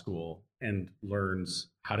law school and learns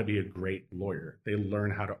how to be a great lawyer. They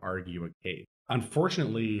learn how to argue a case.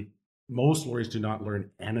 Unfortunately, most lawyers do not learn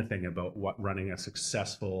anything about what running a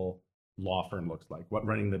successful law firm looks like, what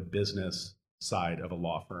running the business side of a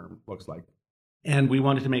law firm looks like. And we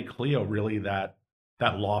wanted to make Clio really that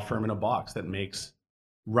law firm in a box that makes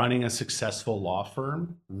running a successful law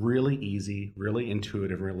firm really easy, really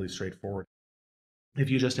intuitive, really straightforward. If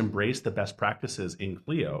you just embrace the best practices in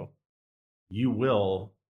Clio, you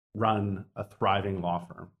will run a thriving law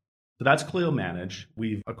firm. So that's Clio Manage.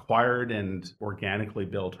 We've acquired and organically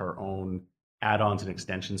built our own add-ons and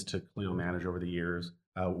extensions to Clio Manage over the years.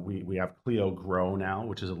 We have Clio Grow now,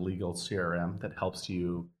 which is a legal CRM that helps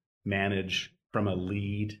you manage from a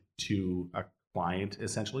lead to a client,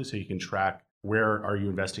 essentially, so you can track where are you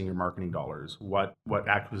investing your marketing dollars, what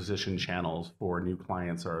acquisition channels for new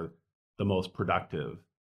clients are the most productive,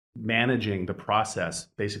 managing the process,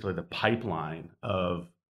 basically the pipeline of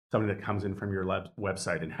somebody that comes in from your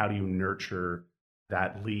website, and how do you nurture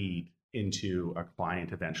that lead into a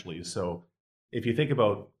client eventually. So if you think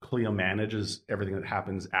about Clio manages everything that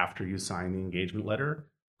happens after you sign the engagement letter,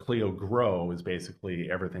 Clio Grow is basically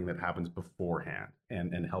everything that happens beforehand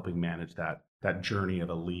and helping manage that journey of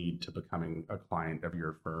a lead to becoming a client of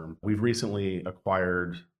your firm. We've recently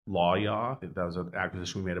acquired LawYaw. That was an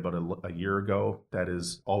acquisition we made about a year ago that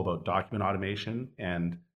is all about document automation.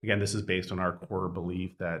 And again, this is based on our core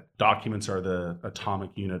belief that documents are the atomic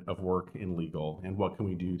unit of work in legal. And what can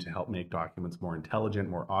we do to help make documents more intelligent,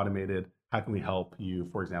 more automated? How can we help you,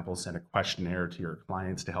 for example, send a questionnaire to your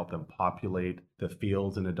clients to help them populate the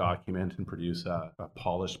fields in a document and produce a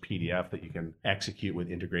polished PDF that you can execute with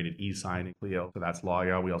integrated e-signing Clio? So that's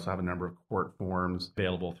LawYaw. We also have a number of court forms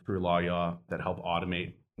available through LawYaw that help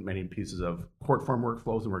automate many pieces of court form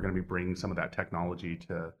workflows. And we're going to be bringing some of that technology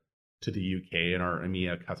to the UK and our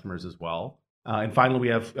EMEA customers as well. And finally, we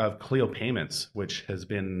have Clio Payments, which has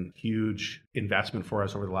been a huge investment for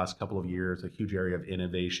us over the last couple of years, a huge area of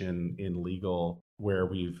innovation in legal, where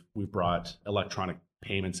we've brought electronic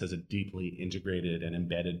payments as a deeply integrated and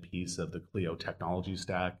embedded piece of the Clio technology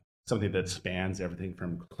stack, something that spans everything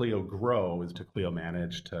from Clio Grow to Clio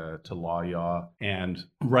Manage to LawYaw. And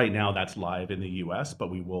right now that's live in the US,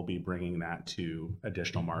 but we will be bringing that to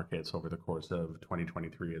additional markets over the course of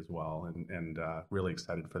 2023 as well. And really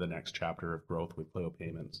excited for the next chapter of growth with Clio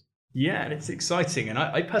Payments. Yeah, and it's exciting. And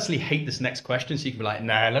I personally hate this next question, so you can be like,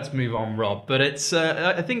 nah, let's move on, Rob. But it's,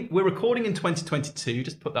 I think we're recording in 2022,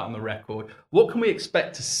 just put that on the record. What can we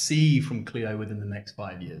expect to see from Clio within the next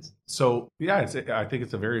 5 years? So, yeah, I think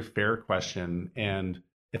it's a very fair question. And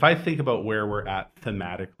if I think about where we're at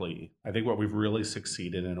thematically, I think what we've really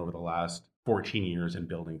succeeded in over the last 14 years in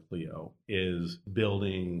building Clio is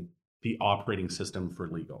building the operating system for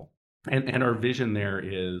legal. And our vision there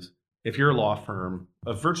is, if you're a law firm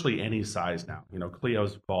of virtually any size now,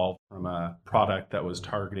 Clio's evolved from a product that was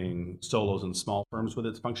targeting solos and small firms with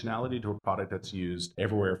its functionality to a product that's used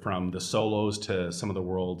everywhere from the solos to some of the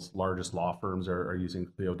world's largest law firms are using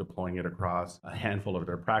Clio, deploying it across a handful of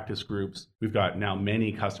their practice groups. We've got now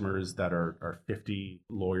many customers that are 50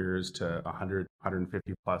 lawyers to 100,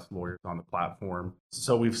 150 plus lawyers on the platform.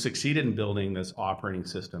 So we've succeeded in building this operating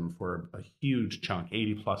system for a huge chunk,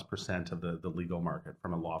 80+% of the legal market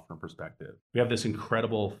from a law firm perspective. We have this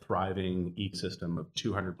incredible thriving ecosystem of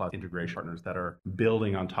 200 plus integration partners that are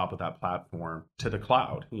building on top of that platform to the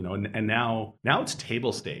cloud. And now it's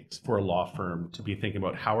table stakes for a law firm to be thinking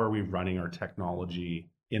about how are we running our technology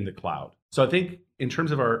in the cloud. So I think in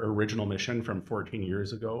terms of our original mission from 14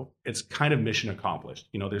 years ago, it's kind of mission accomplished.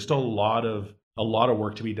 There's still a lot of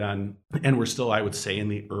work to be done, and we're still, I would say, in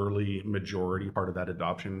the early majority part of that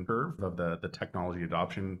adoption curve of the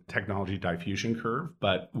technology diffusion curve,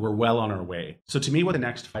 but we're well on our way. So to me, what the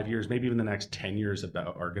next 5 years, maybe even the next 10 years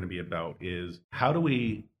are going to be about is how do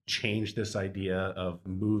we change this idea of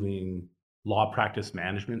moving law practice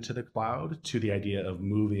management to the cloud to the idea of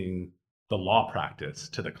moving the law practice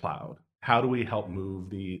to the cloud? How do we help move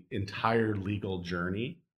the entire legal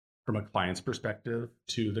journey from a client's perspective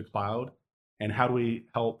to the cloud? And how do we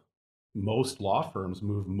help most law firms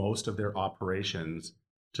move most of their operations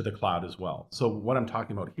to the cloud as well? So what I'm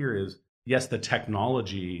talking about here is, yes, the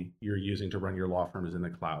technology you're using to run your law firm is in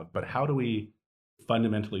the cloud, but how do we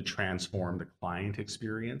fundamentally transform the client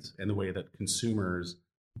experience and the way that consumers,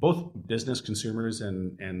 both business consumers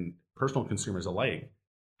and personal consumers alike,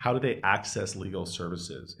 how do they access legal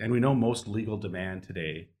services? And we know most legal demand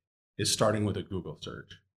today is starting with a Google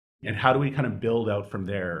search. And how do we kind of build out from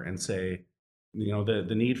there and say,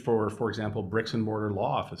 The need for example, bricks and mortar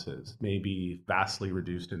law offices may be vastly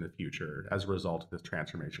reduced in the future as a result of this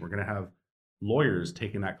transformation. We're going to have lawyers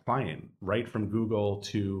taking that client right from Google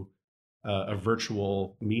to a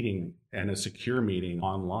virtual meeting and a secure meeting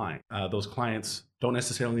online. Those clients don't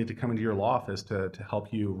necessarily need to come into your law office to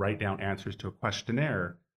help you write down answers to a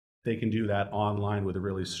questionnaire. They can do that online with a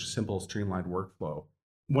really simple, streamlined workflow.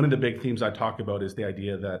 One of the big themes I talk about is the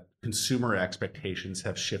idea that consumer expectations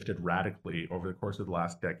have shifted radically over the course of the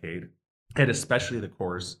last decade, and especially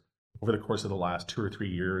over the course of the last 2 or 3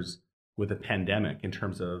 years with the pandemic, in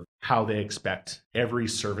terms of how they expect every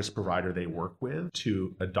service provider they work with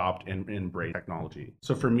to adopt and embrace technology.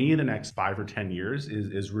 So for me, the next 5 or 10 years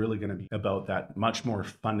is really going to be about that much more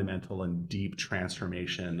fundamental and deep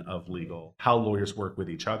transformation of legal, how lawyers work with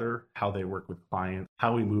each other, how they work with clients,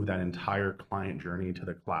 how we move that entire client journey to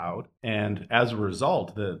the cloud. And as a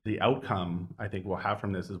result, the outcome I think we'll have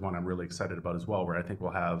from this is one I'm really excited about as well, where I think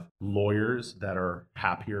we'll have lawyers that are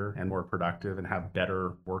happier and more productive and have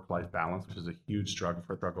better work-life balance, which is a huge struggle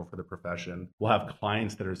for the profession. We'll have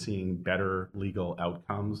clients that are seeing better legal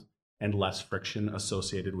outcomes and less friction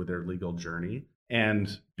associated with their legal journey.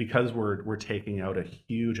 And because we're taking out a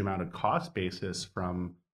huge amount of cost basis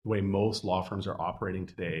from the way most law firms are operating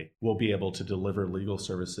today, we'll be able to deliver legal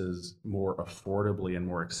services more affordably and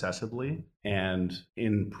more accessibly and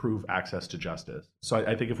improve access to justice. So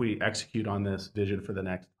I think if we execute on this vision for the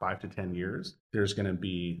next 5 to 10 years, there's going to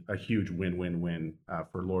be a huge win-win-win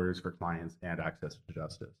for lawyers, for clients, and access to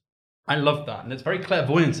justice. I love that. And it's very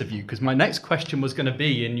clairvoyant of you, because my next question was going to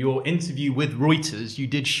be, in your interview with Reuters, you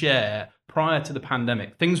did share prior to the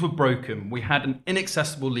pandemic, things were broken. We had an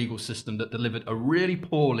inaccessible legal system that delivered a really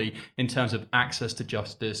poorly in terms of access to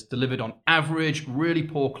justice, delivered on average, really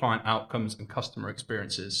poor client outcomes and customer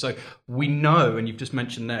experiences. So we know, and you've just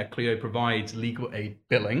mentioned there, Clio provides legal aid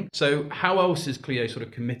billing. So how else is Clio sort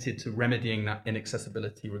of committed to remedying that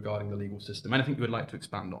inaccessibility regarding the legal system? Anything you would like to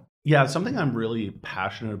expand on? Yeah, something I'm really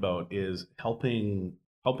passionate about is helping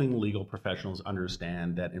legal professionals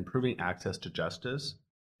understand that improving access to justice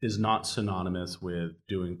is not synonymous with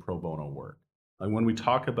doing pro bono work. Like when we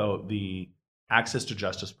talk about the access to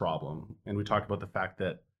justice problem, and we talk about the fact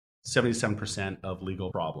that 77% of legal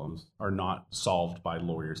problems are not solved by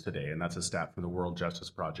lawyers today, and that's a stat from the World Justice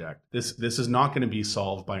Project. This is not going to be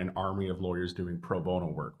solved by an army of lawyers doing pro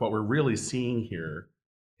bono work. What we're really seeing here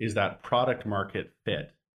is that product market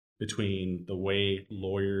fit between the way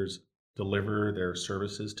lawyers deliver their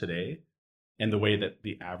services today and the way that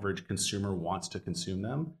the average consumer wants to consume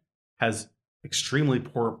them has extremely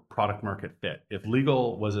poor product market fit. If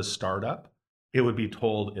legal was a startup, it would be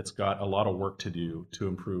told it's got a lot of work to do to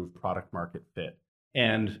improve product market fit.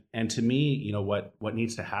 And to me, what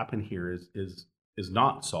needs to happen here is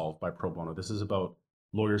not solved by pro bono. This is about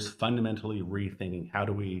lawyers fundamentally rethinking how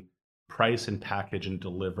do we price and package and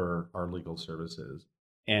deliver our legal services,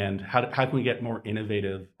 and how can we get more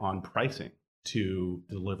innovative on pricing to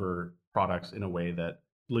deliver products in a way that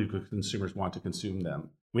legal consumers want to consume them.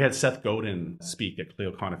 We had Seth Godin speak at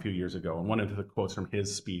ClioCon a few years ago, and one of the quotes from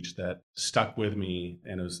his speech that stuck with me,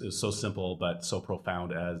 and it was so simple but so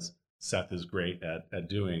profound, as Seth is great at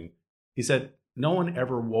doing. He said, "No one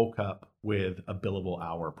ever woke up with a billable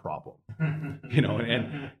hour problem."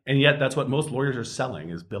 And yet that's what most lawyers are selling,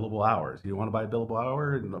 is billable hours. You want to buy a billable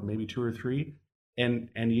hour, maybe 2 or 3, and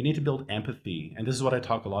you need to build empathy. And this is what I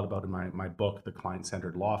talk a lot about in my book, The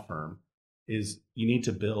Client-Centered Law Firm, is you need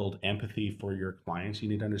to build empathy for your clients. You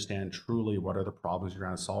need to understand truly what are the problems you're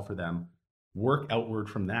trying to solve for them. Work outward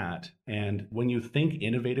from that. And when you think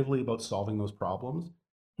innovatively about solving those problems,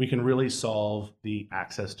 we can really solve the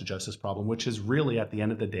access to justice problem, which is really, at the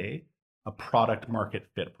end of the day, a product market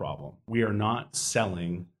fit problem. We are not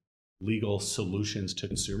selling legal solutions to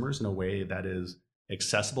consumers in a way that is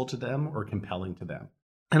accessible to them or compelling to them.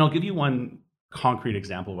 And I'll give you one concrete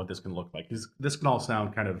example of what this can look like. This can all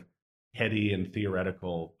sound kind of heady and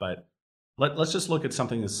theoretical, but let's just look at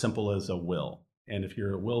something as simple as a will. And if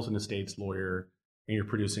you're a wills and estates lawyer and you're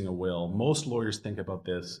producing a will, most lawyers think about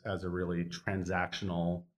this as a really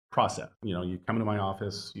transactional process. You come into my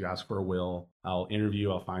office, you ask for a will, I'll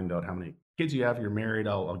interview, I'll find out how many kids you have, you're married,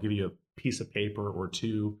 I'll give you a piece of paper or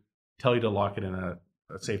two, tell you to lock it in a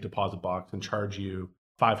safe deposit box, and charge you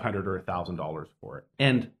 $500 or $1,000 for it.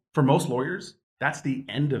 And for most lawyers, that's the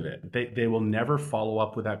end of it. They will never follow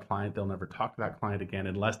up with that client. They'll never talk to that client again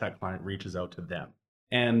unless that client reaches out to them.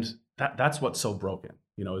 And that's what's so broken,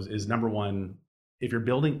 is number one, if you're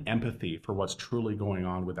building empathy for what's truly going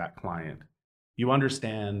on with that client, you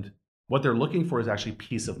understand what they're looking for is actually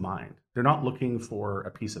peace of mind. They're not looking for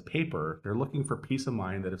a piece of paper. They're looking for peace of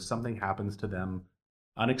mind that if something happens to them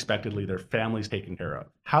unexpectedly, their family's taken care of.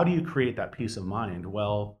 How do you create that peace of mind?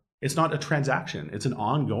 Well, it's not a transaction. It's an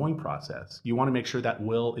ongoing process. You want to make sure that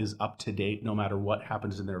will is up to date no matter what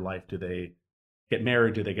happens in their life. Do they get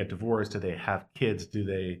married? Do they get divorced? Do they have kids? Do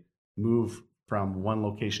they move from one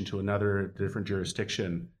location to another, different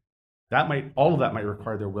jurisdiction? All of that might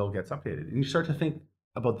require their will gets updated. And you start to think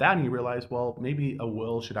about that and you realize, well, maybe a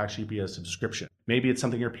will should actually be a subscription. Maybe it's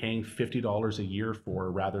something you're paying $50 a year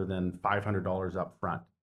for rather than $500 up front.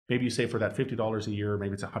 Maybe you say for that $50 a year,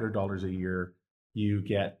 maybe it's $100 a year, you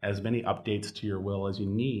get as many updates to your will as you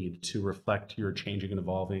need to reflect your changing and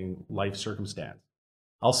evolving life circumstance.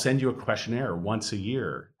 I'll send you a questionnaire once a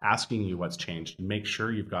year asking you what's changed and make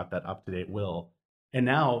sure you've got that up-to-date will. And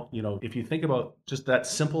now, if you think about just that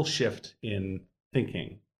simple shift in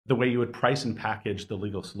thinking, the way you would price and package the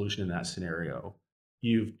legal solution in that scenario,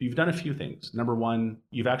 you've done a few things. Number one,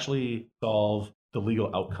 you've actually solved the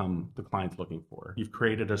legal outcome the client's looking for. You've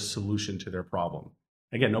created a solution to their problem.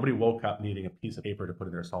 Again, nobody woke up needing a piece of paper to put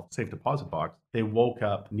in their safe deposit box. They woke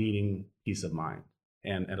up needing peace of mind.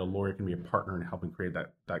 And a lawyer can be a partner in helping create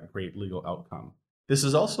that great legal outcome. This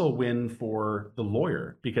is also a win for the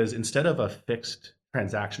lawyer because instead of a fixed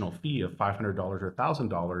transactional fee of $500 or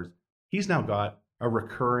 $1,000, he's now got a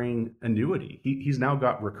recurring annuity. He's now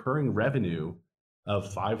got recurring revenue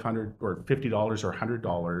of $500 or $50 or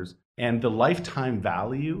 $100. And the lifetime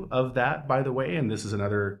value of that, by the way, and this is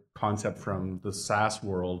another concept from the SaaS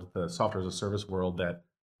world, the software as a service world that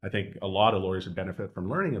I think a lot of lawyers would benefit from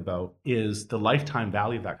learning about, is the lifetime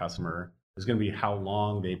value of that customer is going to be how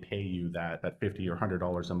long they pay you that $50 or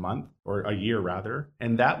 $100 a month or a year rather.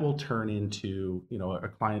 And that will turn into, a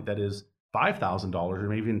client that is $5,000 or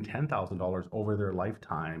maybe even $10,000 over their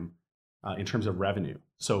lifetime in terms of revenue.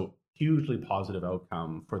 So hugely positive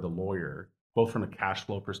outcome for the lawyer, both from a cash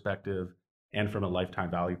flow perspective and from a lifetime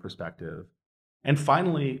value perspective. And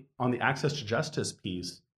finally, on the access to justice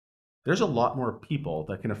piece, there's a lot more people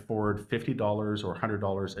that can afford $50 or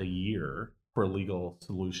 $100 a year for a legal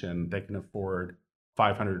solution that can afford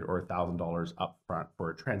 $500 or $1,000 upfront for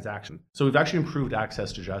a transaction. So we've actually improved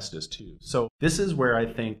access to justice too. So this is where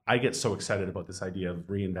I think I get so excited about this idea of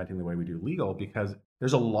reinventing the way we do legal, because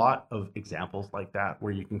there's a lot of examples like that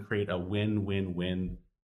where you can create a win-win-win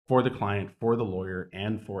for the client, for the lawyer,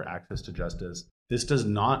 and for access to justice. This does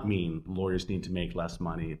not mean lawyers need to make less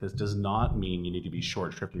money. This does not mean you need to be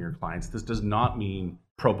short-shrifting your clients. This does not mean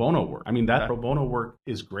pro bono work. I mean, that pro bono work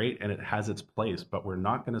is great and it has its place, but we're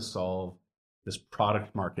not going to solve this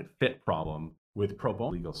product market fit problem with pro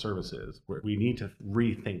bono legal services. We need to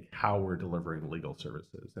rethink how we're delivering legal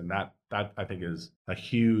services. And that I think is a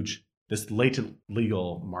huge, this latent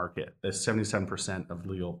legal market, this 77% of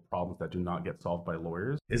legal problems that do not get solved by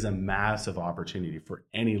lawyers is a massive opportunity for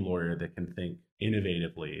any lawyer that can think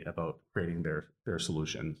innovatively about creating their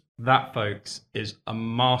solutions. That, folks, is a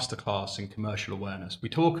masterclass in commercial awareness. We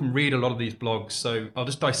talk and read a lot of these blogs, so I'll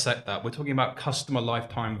just dissect that. We're talking about customer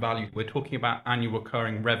lifetime value. We're talking about annual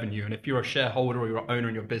recurring revenue. And if you're a shareholder or you're an owner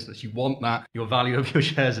in your business, you want that. Your value of your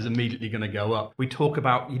shares is immediately going to go up. We talk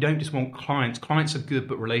about you don't just want clients. Clients are good,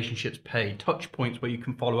 but relationships pay. Touch points where you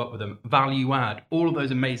can follow up with them. Value add. All of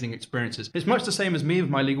those amazing experiences. It's much the same as me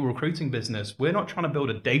with my legal recruiting business. We're not trying to build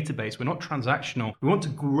a database. We're not transactional. We want to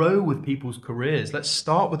grow with people's careers. Let's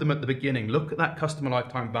start with them at the beginning. Look at that customer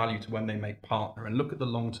lifetime value to when they make partner and look at the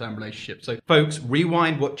long-term relationship. So folks,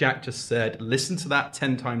 rewind what Jack just said, listen to that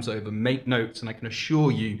 10 times over, make notes, and I can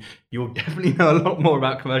assure you, you'll definitely know a lot more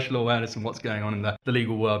about commercial awareness and what's going on in the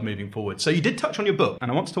legal world moving forward. So you did touch on your book, and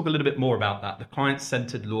I want to talk a little bit more about that, The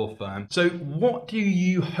Client-Centered Law Firm. So what do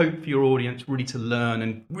you hope for your audience really to learn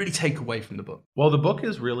and really take away from the book? Well, the book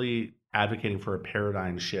is really advocating for a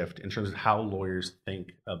paradigm shift in terms of how lawyers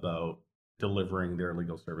think about delivering their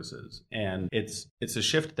legal services. And it's a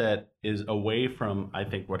shift that is away from, I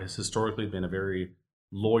think, what has historically been a very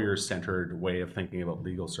lawyer-centered way of thinking about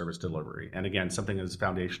legal service delivery. And again, something as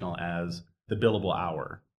foundational as the billable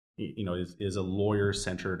hour, is a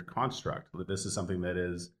lawyer-centered construct. This is something that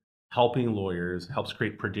is helping lawyers, helps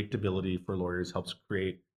create predictability for lawyers, helps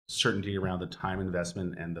create certainty around the time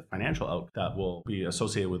investment and the financial outcome that will be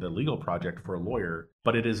associated with a legal project for a lawyer,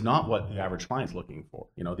 but it is not what the average client is looking for.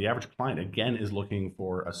 The average client, again, is looking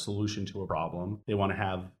for a solution to a problem. They want to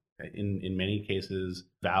have, in many cases,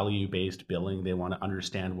 value-based billing. They want to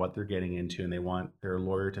understand what they're getting into, and they want their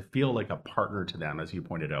lawyer to feel like a partner to them, as you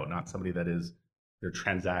pointed out, not somebody that they're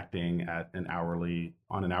transacting on an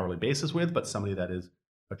hourly basis with, but somebody that is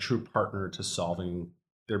a true partner to solving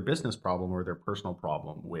their business problem or their personal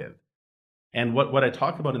problem with. And what I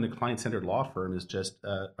talk about in the client-centered law firm is just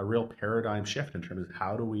a real paradigm shift in terms of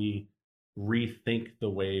how do we rethink the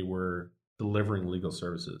way we're delivering legal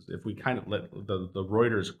services, if we kind of let the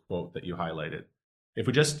Reuters quote that you highlighted, if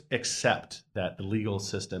we just accept that the legal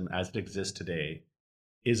system as it exists today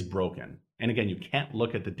is broken, and again, you can't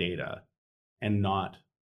look at the data and not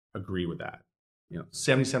agree with that.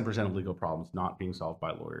 77% of legal problems not being solved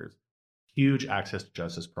by lawyers, huge access to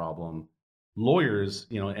justice problem. Lawyers,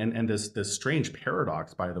 and this strange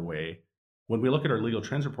paradox, by the way, when we look at our legal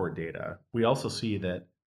trends report data, we also see that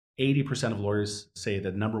 80% of lawyers say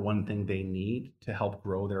the number one thing they need to help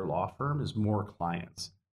grow their law firm is more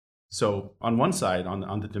clients. So on one side,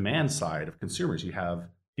 on the demand side of consumers, you have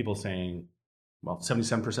people saying, well,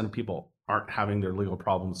 77% of people aren't having their legal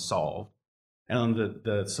problems solved. And on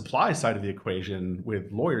the supply side of the equation,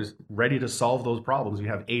 with lawyers ready to solve those problems, you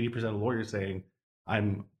have 80% of lawyers saying, I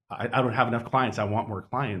don't have enough clients, I want more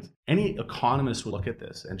clients. Any economist would look at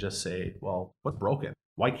this and just say, well, what's broken?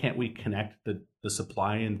 Why can't we connect the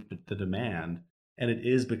supply and the demand? And it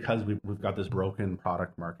is because we've got this broken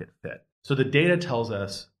product market fit. So the data tells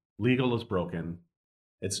us legal is broken.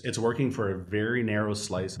 It's working for a very narrow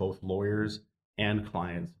slice, both lawyers and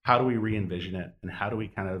clients. How do we re-envision it? And how do we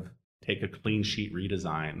kind of take a clean sheet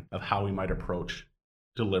redesign of how we might approach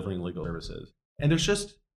delivering legal services? And there's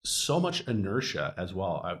just so much inertia as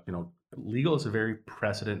well. Legal is a very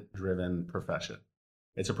precedent-driven profession.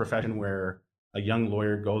 It's a profession where a young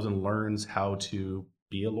lawyer goes and learns how to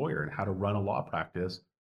be a lawyer and how to run a law practice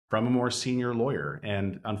from a more senior lawyer.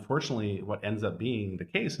 And unfortunately, what ends up being the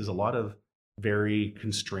case is a lot of very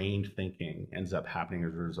constrained thinking ends up happening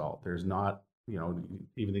as a result. There's not,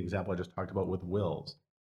 even the example I just talked about with wills,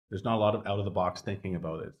 there's not a lot of out-of-the-box thinking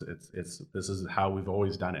about it. This is how we've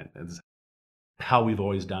always done it. It's how we've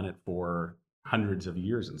always done it for hundreds of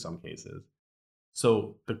years in some cases.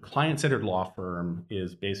 So the client-centered law firm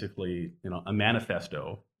is basically, a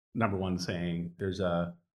manifesto, number one, saying there's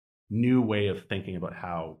a new way of thinking about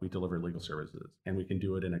how we deliver legal services, and we can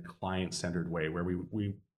do it in a client-centered way where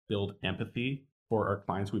we build empathy for our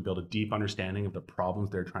clients. We build a deep understanding of the problems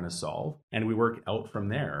they're trying to solve, and we work out from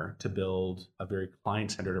there to build a very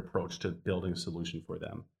client-centered approach to building a solution for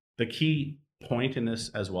them. The key point in this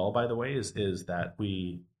as well, by the way, is that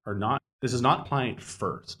this is not client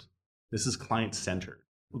first. This is client centered.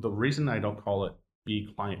 The reason I don't call it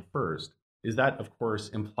be client first is that, of course,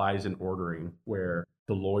 implies an ordering where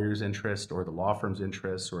the lawyer's interest or the law firm's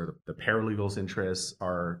interests or the paralegal's interests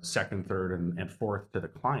are second, third, and fourth to the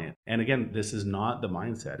client. And again, this is not the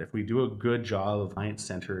mindset. If we do a good job of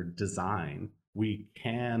client-centered design, we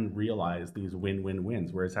can realize these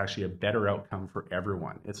win-win-wins where it's actually a better outcome for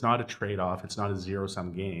everyone. It's not a trade-off. It's not a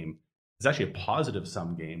zero-sum game. It's actually a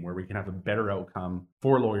positive-sum game where we can have a better outcome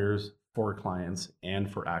for lawyers, for clients,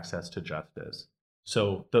 and for access to justice.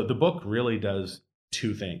 So the book really does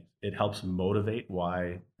two things. It helps motivate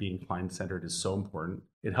why being client-centered is so important.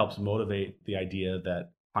 It helps motivate the idea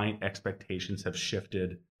that client expectations have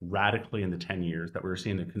shifted radically in the 10 years, that we're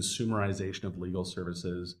seeing the consumerization of legal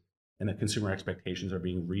services and that consumer expectations are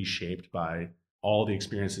being reshaped by all the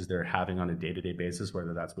experiences they're having on a day-to-day basis,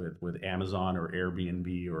 whether that's with Amazon or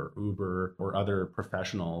Airbnb or Uber or other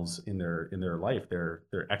professionals in their life. Their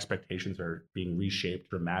expectations are being reshaped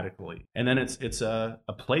dramatically. And then it's a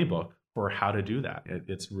playbook for how to do that.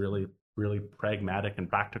 It's really, really pragmatic and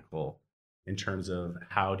practical in terms of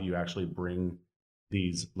how do you actually bring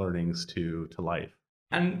these learnings to life.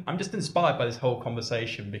 And I'm just inspired by this whole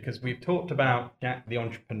conversation because we've talked about Jack, the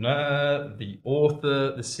entrepreneur, the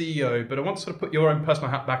author, the CEO, but I want to sort of put your own personal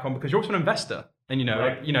hat back on because you're also an investor. And,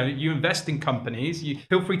 Right. You invest in companies. You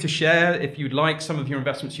feel free to share if you'd like some of your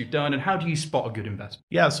investments you've done and how do you spot a good investment?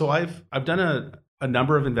 Yeah, so I've done a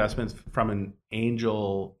number of investments from an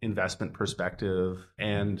angel investment perspective,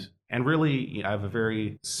 and really I have a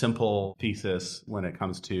very simple thesis when it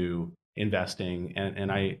comes to investing,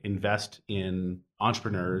 and I invest in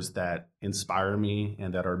entrepreneurs that inspire me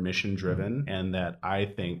and that are mission driven and that I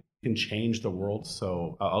think can change the world.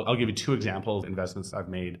 So I'll give you two examples of investments I've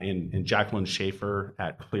made in Jacqueline Schaefer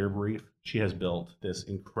at ClearBrief. She has built this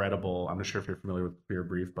incredible, I'm not sure if you're familiar with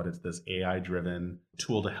ClearBrief, but it's this AI-driven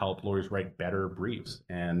tool to help lawyers write better briefs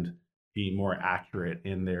and be more accurate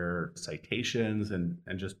in their citations and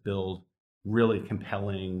just build really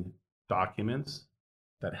compelling documents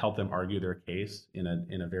that help them argue their case in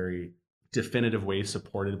a very definitive way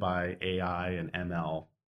supported by AI and ML.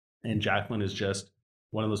 And Jacqueline is just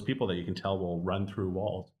one of those people that you can tell will run through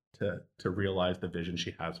walls to realize the vision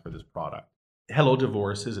she has for this product. Hello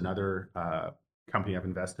Divorce is another company I've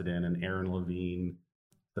invested in, and Erin Levine,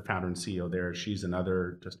 the founder and CEO there, she's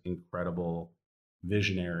another just incredible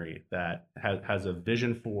visionary that has a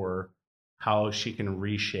vision for how she can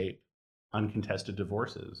reshape uncontested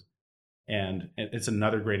divorces. And it's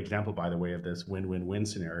another great example, by the way, of this win-win-win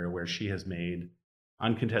scenario where she has made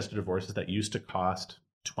uncontested divorces that used to cost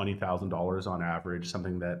 $20,000 on average,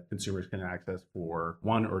 something that consumers can access for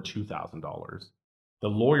 $1,000 or $2,000. The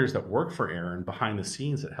lawyers that work for Erin behind the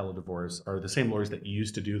scenes at Hello Divorce are the same lawyers that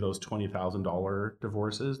used to do those $20,000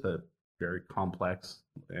 divorces, the very complex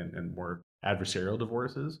and more adversarial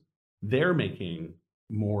divorces. They're making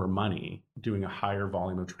more money doing a higher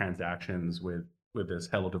volume of transactions with this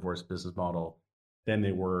Hello Divorce business model than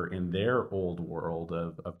they were in their old world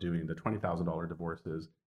of doing the $20,000 divorces.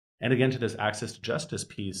 And again, to this access to justice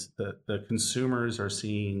piece, the consumers are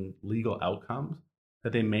seeing legal outcomes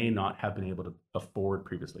that they may not have been able to afford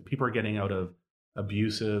previously. People are getting out of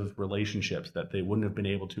abusive relationships that they wouldn't have been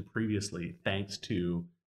able to previously, thanks to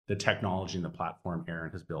the technology and the platform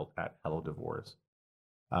Erin has built at Hello Divorce.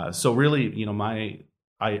 So really,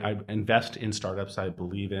 I invest in startups I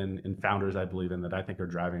believe in founders I believe in, that I think are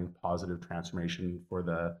driving positive transformation for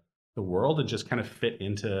the world, and just kind of fit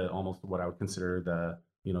into almost what I would consider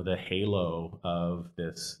the halo of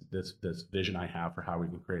this vision I have for how we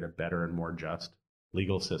can create a better and more just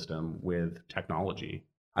legal system with technology.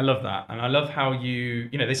 I love that. And I love how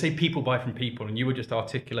they say people buy from people, and you were just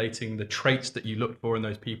articulating the traits that you look for in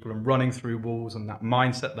those people and running through walls and that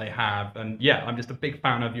mindset they have. And yeah, I'm just a big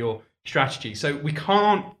fan of your strategy. So we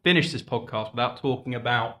can't finish this podcast without talking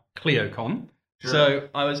about ClioCon. Sure. So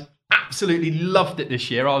I was absolutely loved it this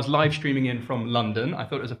year. I was live streaming in from London. I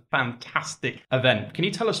thought it was a fantastic event. Can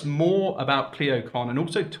you tell us more about ClioCon, and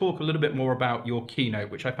also talk a little bit more about your keynote,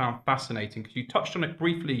 which I found fascinating, because you touched on it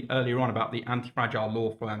briefly earlier on about the anti-fragile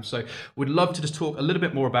law firm. So we'd love to just talk a little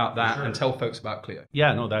bit more about that. Sure. And tell folks about Clio.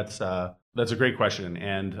 Yeah, no, that's a great question,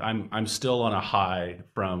 and I'm still on a high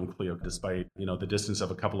from Clio, despite the distance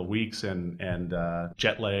of a couple of weeks and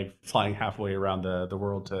jet lag, flying halfway around the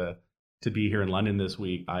world to be here in London this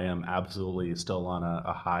week. I am absolutely still on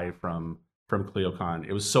a high from ClioCon.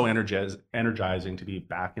 It was so energizing to be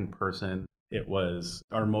back in person. It was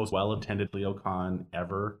our most well-attended ClioCon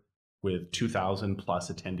ever, with 2,000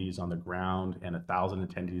 plus attendees on the ground and 1,000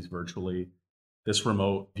 attendees virtually. This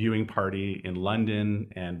remote viewing party in London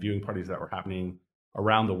and viewing parties that were happening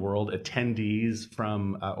around the world, attendees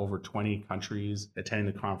from over 20 countries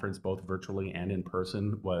attending the conference, both virtually and in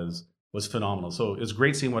person, was phenomenal. So it was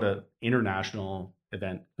great seeing what an international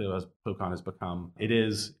event ClioCon has become. It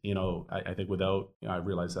is, I think I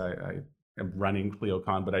realize I am running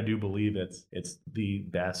ClioCon, but I do believe it's the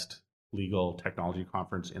best legal technology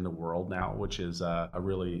conference in the world now, which is a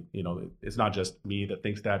really, it's not just me that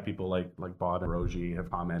thinks that. People like Bob and Roji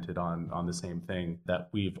have commented on the same thing, that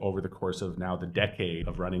we've, over the course of now the decade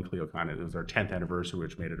of running ClioCon, it was our 10th anniversary,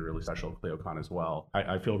 which made it a really special ClioCon as well.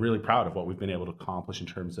 I feel really proud of what we've been able to accomplish in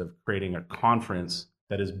terms of creating a conference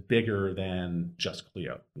that is bigger than just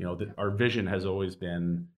Clio. Our vision has always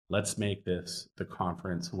been, let's make this the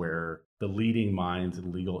conference where the leading minds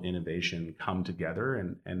in legal innovation come together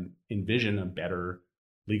and envision a better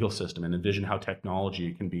legal system, and envision how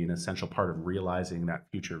technology can be an essential part of realizing that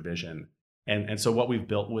future vision. And so what we've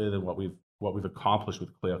built with and what we've accomplished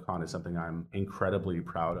with ClioCon is something I'm incredibly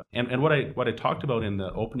proud of. And what I talked about in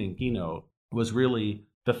the opening keynote was really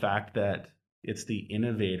the fact that it's the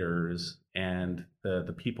innovators and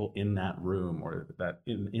the people in that room, or that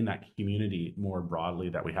in that community more broadly,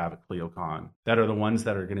 that we have at ClioCon, that are the ones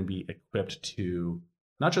that are going to be equipped to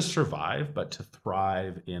not just survive, but to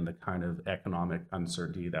thrive in the kind of economic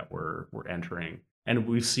uncertainty that we're entering. And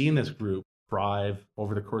we've seen this group thrive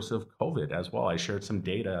over the course of COVID as well. I shared some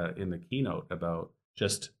data in the keynote about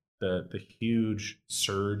just the huge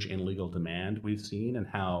surge in legal demand we've seen, and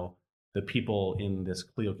how the people in this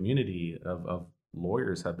Clio community of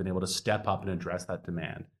lawyers have been able to step up and address that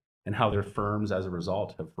demand, and how their firms as a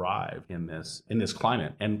result have thrived in this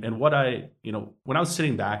climate. And what when I was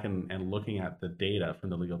sitting back and looking at the data from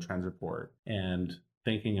the Legal Trends Report and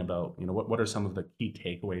thinking about, what are some of the key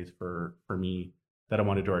takeaways for me that I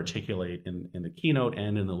wanted to articulate in the keynote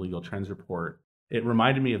and in the Legal Trends Report, it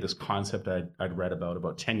reminded me of this concept I'd read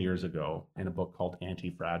about 10 years ago in a book called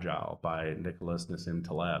Anti-Fragile by Nicholas Nassim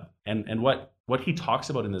Taleb. And what he talks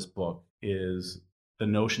about in this book is the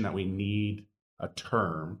notion that we need a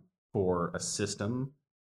term for a system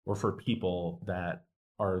or for people that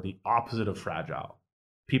are the opposite of fragile.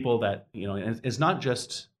 People that, it's not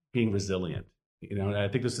just being resilient. And I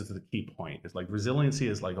think this is the key point. It's like resiliency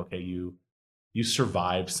is like, okay, you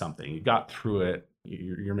survived something, you got through it,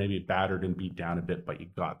 you're maybe battered and beat down a bit, but you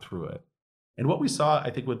got through it. And what we saw,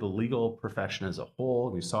 I think, with the legal profession as a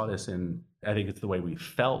whole, we saw this I think it's the way we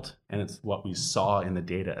felt, and it's what we saw in the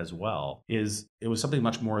data as well, is it was something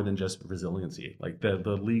much more than just resiliency. Like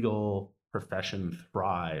the legal profession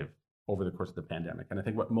thrived over the course of the pandemic. And I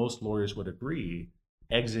think what most lawyers would agree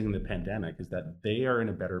exiting the pandemic is that they are in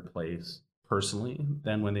a better place personally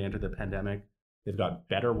than when they entered the pandemic. They've got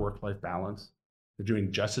better work-life balance. They're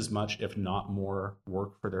doing just as much, if not more,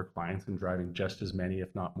 work for their clients and driving just as many,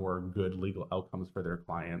 if not more, good legal outcomes for their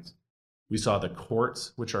clients. We saw the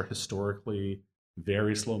courts, which are historically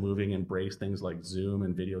very slow-moving, embrace things like Zoom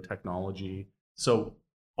and video technology. So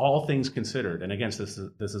all things considered, and against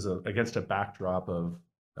against a backdrop of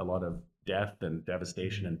a lot of death and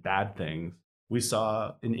devastation and bad things, we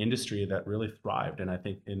saw an industry that really thrived. And I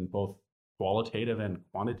think in both qualitative and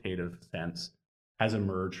quantitative sense has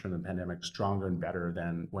emerged from the pandemic stronger and better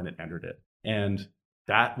than when it entered it. And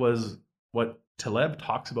that was what Taleb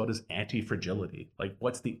talks about as anti-fragility. Like,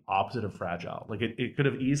 what's the opposite of fragile? Like, it could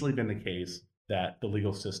have easily been the case that the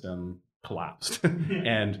legal system collapsed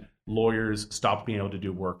and lawyers stopped being able to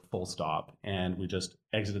do work, full stop. And we just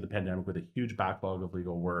exited the pandemic with a huge backlog of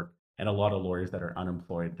legal work and a lot of lawyers that are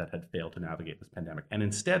unemployed that had failed to navigate this pandemic. And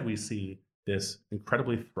instead, we see this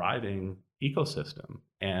incredibly thriving ecosystem.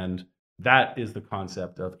 And that is the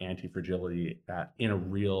concept of anti-fragility in a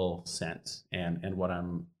real sense. And what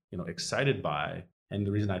I'm excited by, and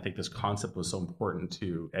the reason I think this concept was so important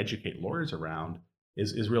to educate lawyers around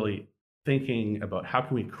is really thinking about how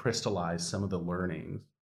can we crystallize some of the learnings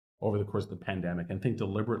over the course of the pandemic and think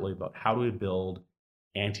deliberately about how do we build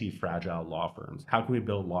anti-fragile law firms? How can we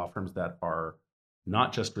build law firms that are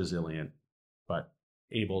not just resilient, but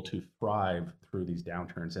able to thrive through these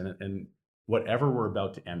downturns? And whatever we're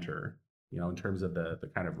about to enter, in terms of the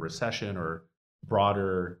kind of recession or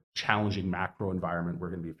broader challenging macro environment we're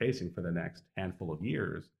going to be facing for the next handful of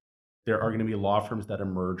years, there are going to be law firms that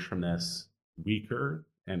emerge from this weaker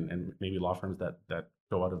and maybe law firms that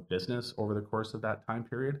go out of business over the course of that time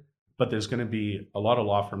period. But there's going to be a lot of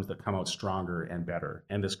law firms that come out stronger and better.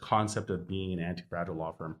 And this concept of being an anti-fragile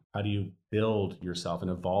law firm, how do you build yourself and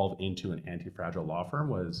evolve into an anti-fragile law firm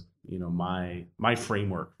was, my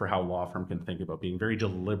framework for how a law firm can think about being very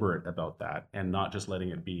deliberate about that and not just letting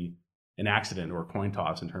it be an accident or a coin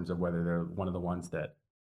toss in terms of whether they're one of the ones that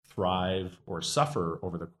thrive or suffer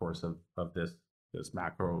over the course of this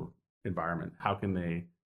macro environment. How can they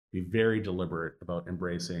be very deliberate about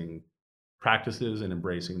embracing practices and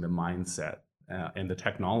embracing the mindset and the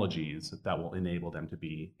technologies that will enable them to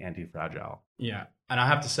be anti-fragile? Yeah, and I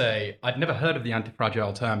have to say, I'd never heard of the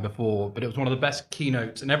anti-fragile term before, but it was one of the best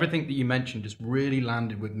keynotes, and everything that you mentioned just really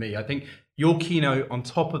landed with me. I think your keynote on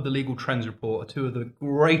top of the Legal Trends Report are two of the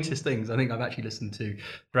greatest things I think I've actually listened to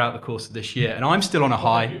throughout the course of this year. And I'm still on a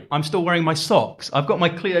high. I'm still wearing my socks. I've got my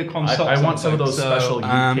CleoCon socks. I want some of those special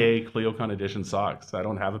UK CleoCon edition socks. I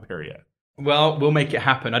don't have a pair yet. Well, we'll make it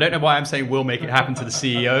happen. I don't know why I'm saying we'll make it happen to the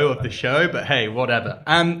CEO of the show, but hey, whatever.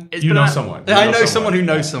 Someone. I know someone who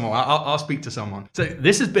knows someone. I'll speak to someone. So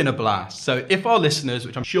this has been a blast. So if our listeners,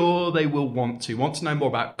 which I'm sure they will want to know more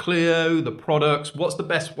about Clio, the products, what's the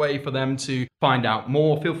best way for them to find out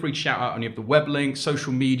more, feel free to shout out any of the web links,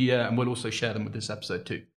 social media, and we'll also share them with this episode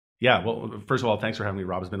too. Yeah, well, first of all, thanks for having me,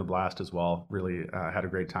 Rob. It's been a blast as well. Really had a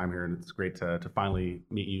great time here, and it's great to finally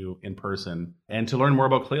meet you in person. And to learn more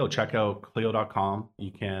about Clio, check out Clio.com.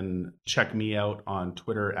 You can check me out on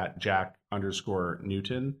Twitter at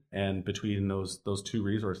Jack_Newton. And between those two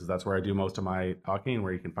resources, that's where I do most of my talking and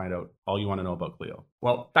where you can find out all you want to know about Clio.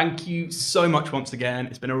 Well, thank you so much once again.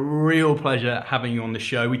 It's been a real pleasure having you on the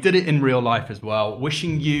show. We did it in real life as well.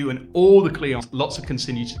 Wishing you and all the Clios lots of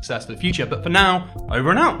continued success for the future. But for now, over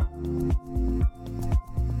and out.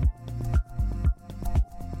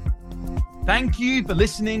 Thank you for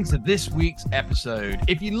listening to this week's episode.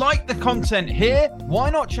 If you like the content here, why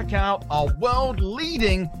not check out our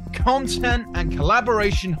world-leading content and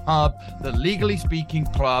collaboration hub, the Legally Speaking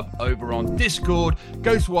Club, over on Discord.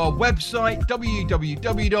 Go to our website,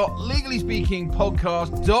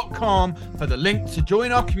 www.legallyspeakingpodcast.com, for the link to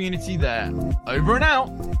join our community there. Over and out.